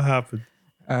finally. What happened?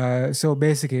 So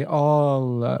basically,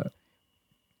 all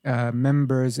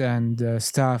members and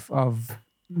staff of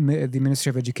the Ministry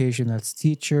of Education, that's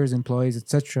teachers, employees,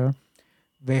 etc.,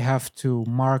 they have to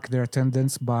mark their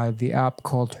attendance by the app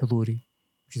called Huduri,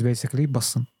 which is basically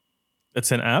Bassam.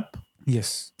 It's an app?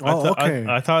 Yes. Okay.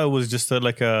 I thought it was just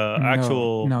like a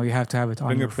actual No, you have to have it on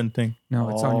fingerprint thing. No,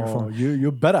 it's on your phone.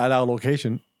 You better at our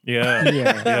location. Yeah.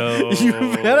 Yeah. Yo, You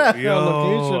better have a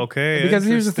location. Okay. Because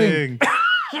here's the thing.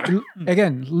 interesting.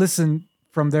 Again, listen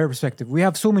from their perspective. We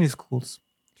have so many schools.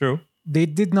 True. They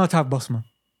did not have Basma.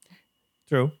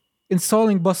 True.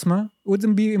 Installing Basma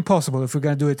wouldn't be impossible if we're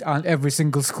going to do it on every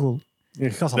single school.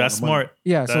 It costs a lot That's of money. smart.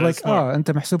 Yeah, so That like is smart.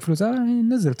 انت محسوب فلوس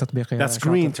نزل تطبيق يا That's شاطر.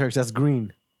 green, Turks. That's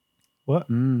green. What?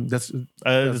 That's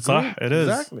It's صح. It is.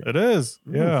 Exactly. It is.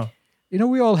 Yeah. You know,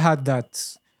 we all had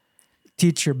that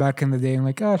teacher back in the day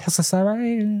like الحصة السابعة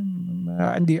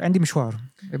عندي مشوار.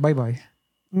 Bye bye.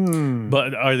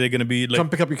 But are they going to be like come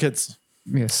pick up your kids.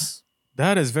 Yes.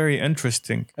 that is very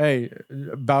interesting. Hey,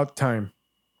 about time.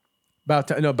 About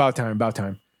time. No, about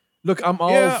time. Look, I'm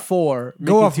all Yeah. for Go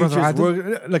making off, brother teachers Adil.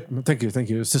 work. Like, thank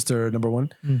you, sister number one.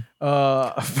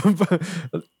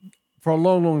 For a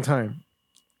long time,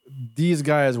 these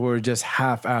guys were just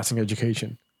half-assing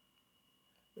education.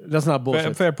 That's not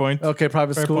bullshit. Fair point. Okay,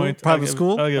 private Fair school. point. Private I'll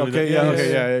school. give you Okay, that. yeah, Yeah,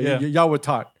 okay, yeah, yeah. yeah. Y'all were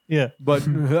taught. Yeah. But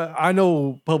I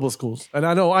know public schools, and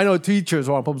I know teachers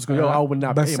who are in public school. Yo, I would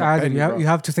not But pay my Adil, penny, you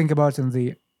have to think about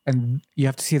it and you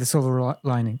have to see the silver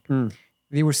lining.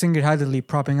 They were single-handedly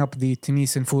propping up the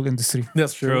Tunisian food industry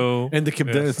That's true. True. And the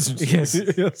kibda. Yes. yes.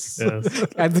 Yes.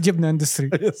 and the jibna industry.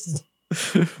 Yes.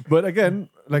 But again,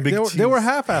 like Big they were cheese.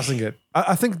 half-assing it.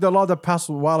 I think the law that passed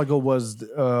a while ago was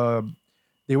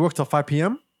they work till 5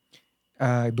 p.m.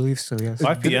 I believe so, yes.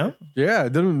 5 p.m. Yeah, you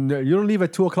don't leave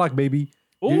at 2 o'clock, baby.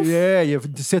 Oof. You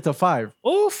have to sit till 5.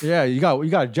 Oof. Yeah, you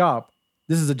got a job.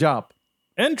 This is a job.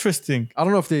 Interesting. I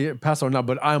don't know if they passed or not,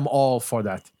 but I'm all for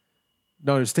that.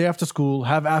 No, stay after school,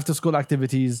 have after school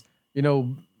activities,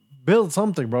 build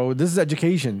something, bro. This is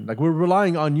education. Like, we're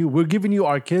relying on you. We're giving you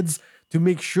our kids to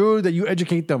make sure that you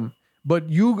educate them. But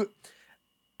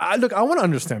I want to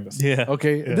understand this. Yeah.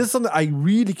 Okay. Yeah. This is something I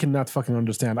really cannot fucking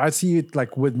understand. I see it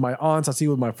like with my aunts. I see it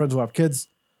with my friends who have kids.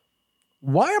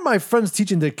 Why are my friends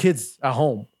teaching their kids at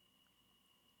home?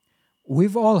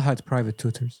 We've all had private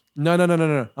tutors. No.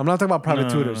 I'm not talking about private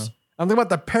No. tutors. I'm talking about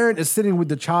the parent is sitting with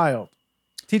the child,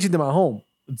 teaching them at home.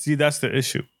 See, that's the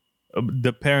issue.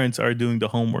 The parents are doing the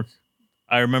homework.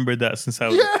 I remember that since I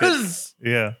was a kid. Yes.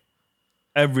 Yeah.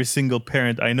 Every single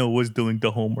parent I know was doing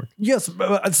the homework. Yes,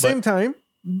 but at the same time,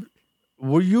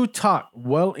 were you taught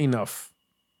well enough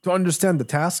to understand the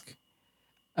task?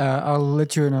 I'll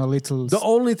let you in a little... The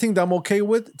only thing that I'm okay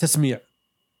with, tasmiyah.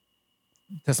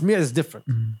 Tasmiyah is different.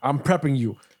 I'm prepping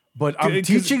you. But I'm 'Cause-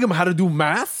 teaching them how to do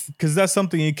math. Because that's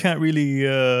something you can't really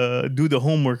do the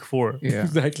homework for. Yeah.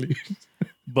 Exactly.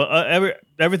 But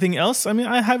everything else, I mean,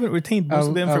 I haven't retained most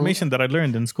of the information that I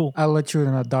learned in school. I'll let you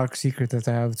in a dark secret that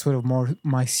I have. It's one of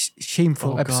my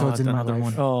shameful episodes in my another life.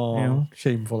 one. Oh, You know?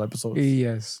 shameful episode.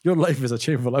 Yes. Your life is a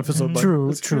shameful episode. bud. True,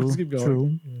 Let's keep going.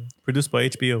 true. Produced by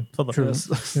HBO. Tafadhal. True.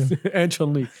 Yes. And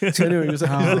Chun-Li. Anyway,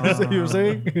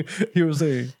 you were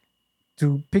saying.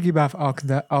 To piggyback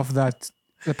off that,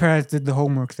 the parents did the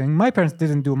homework thing. My parents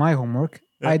didn't do my homework.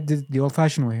 I did the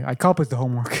old-fashioned way. I copied the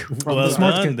homework from Well the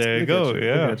smart done. kid. There you Look at go. you, look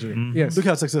Yeah. at you. Mhm. Yes. Look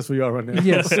how successful you are right now.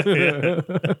 Yes.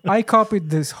 I copied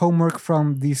this homework from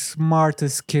the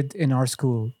smartest kid in our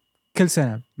school. كل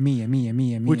سنة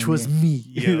مية. Which was me.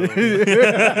 Yo.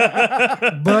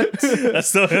 But That's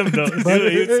so him though.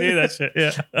 You'd say that shit.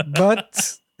 Yeah. but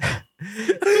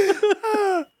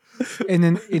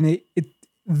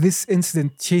this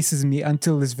incident chases me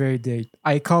until this very day.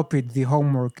 I copied the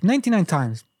homework 99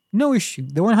 times. No issue.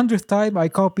 The 100th time I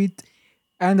copied,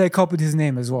 and I copied his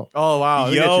name as well. Oh, wow.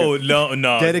 look at Yo, you.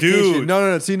 no, Dedication. dude.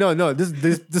 No. See, no.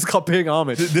 This is called paying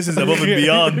homage. This is above and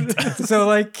beyond. So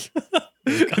like,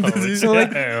 so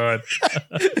like,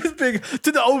 It's big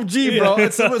to the OG, bro.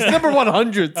 It's number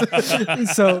 100.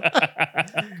 so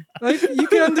like you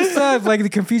can understand like the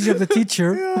confusion of the teacher.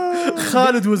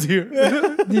 Khalid was here.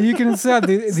 You can understand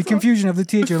the confusion of the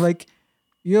teacher. Like,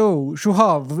 yo, شو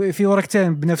هذا في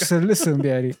ورقتين بنفس الاسم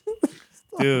يعني.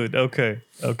 Dude, okay.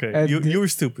 And You were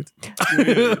stupid.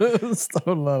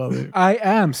 I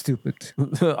am stupid.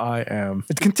 I am.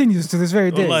 It continues to this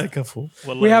very day. والله كفو.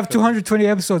 We have 220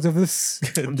 episodes of this.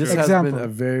 This has Example. been a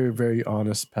very, very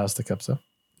honest past the Kepsa.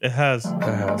 It has. It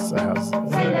has.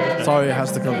 Sorry, it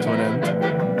has to come to an end.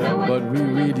 But we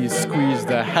really squeezed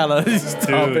the hell out of these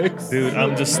topics. Dude,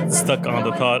 I'm just stuck on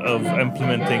the thought of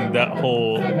implementing that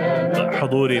whole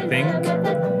Haduri thing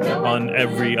on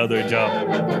every other job.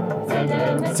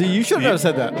 See, you should have never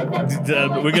said that.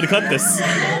 We're gonna cut this.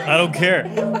 I don't care.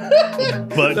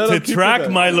 But No, to keep it track there.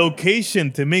 my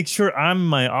location to make sure I'm in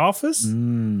my office,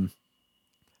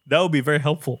 that would be very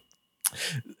helpful.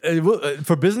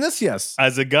 For business, yes.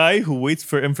 As a guy who waits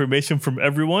for information from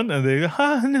everyone, and they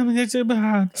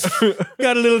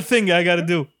got a little thing I gotta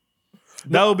do.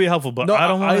 That would be helpful, but I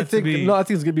don't want it to be. I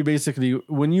think it's gonna be basically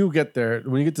when you get there,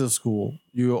 when you get to the school,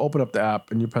 you open up the app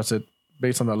and you press it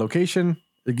based on the location.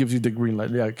 It gives you the green light,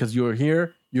 yeah, because you're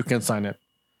here, you can sign it.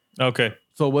 Okay.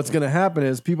 So what's gonna happen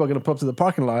is people are gonna pull up to the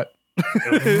parking lot.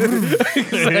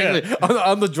 Exactly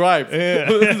on the drive.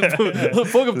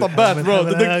 Fuck up the bat, bro.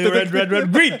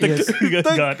 Red, green.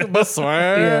 God.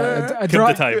 Yeah, Keep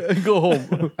the time. Go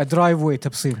home. a driveway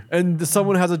تبصير. And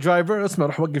someone has a driver. اسمع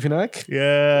روح وقف هناك. 8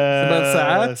 Yeah.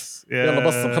 ساعات. يلا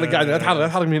بصم خليك قاعد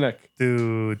اتحرك من هناك.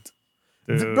 Dude.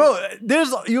 Bro,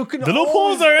 you can The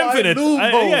loopholes always are find infinite.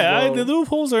 loopholes, bro. The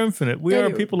loopholes are infinite. We are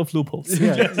people of loopholes.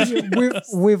 Yeah.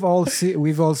 we've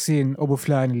all seen أبو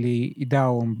فلان اللي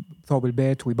يداوم ثوب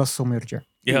البيت ويبصم ويرجع.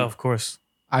 Yeah, of course.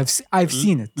 I've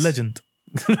seen it. Legend.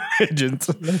 Legend.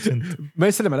 ما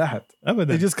يسلم على أحد. He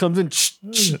أبدا. just comes in.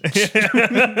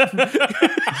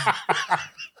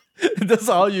 That's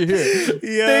all you hear.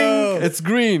 Yo. Ding, it's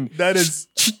green. That is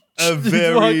a He's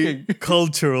very walking.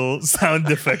 cultural sound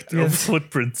effect of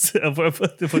footprints. Of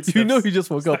footsteps. You know he just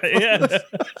woke up. Yeah.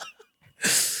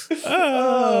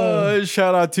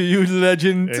 Shout out to you,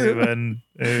 legend. Amen.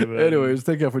 Anyways,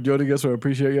 thank you for joining us. We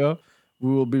appreciate y'all. We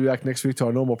will be back next week to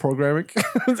our normal programming.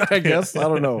 I guess. I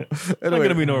don't know. Not Anyway,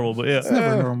 gonna be normal, but yeah. It's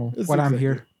never normal it's when I'm exactly-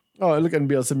 here. Oh, look,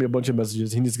 NBL sent me a bunch of messages.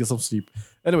 He needs to get some sleep.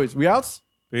 Anyways, we out.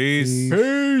 Peace.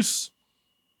 Peace.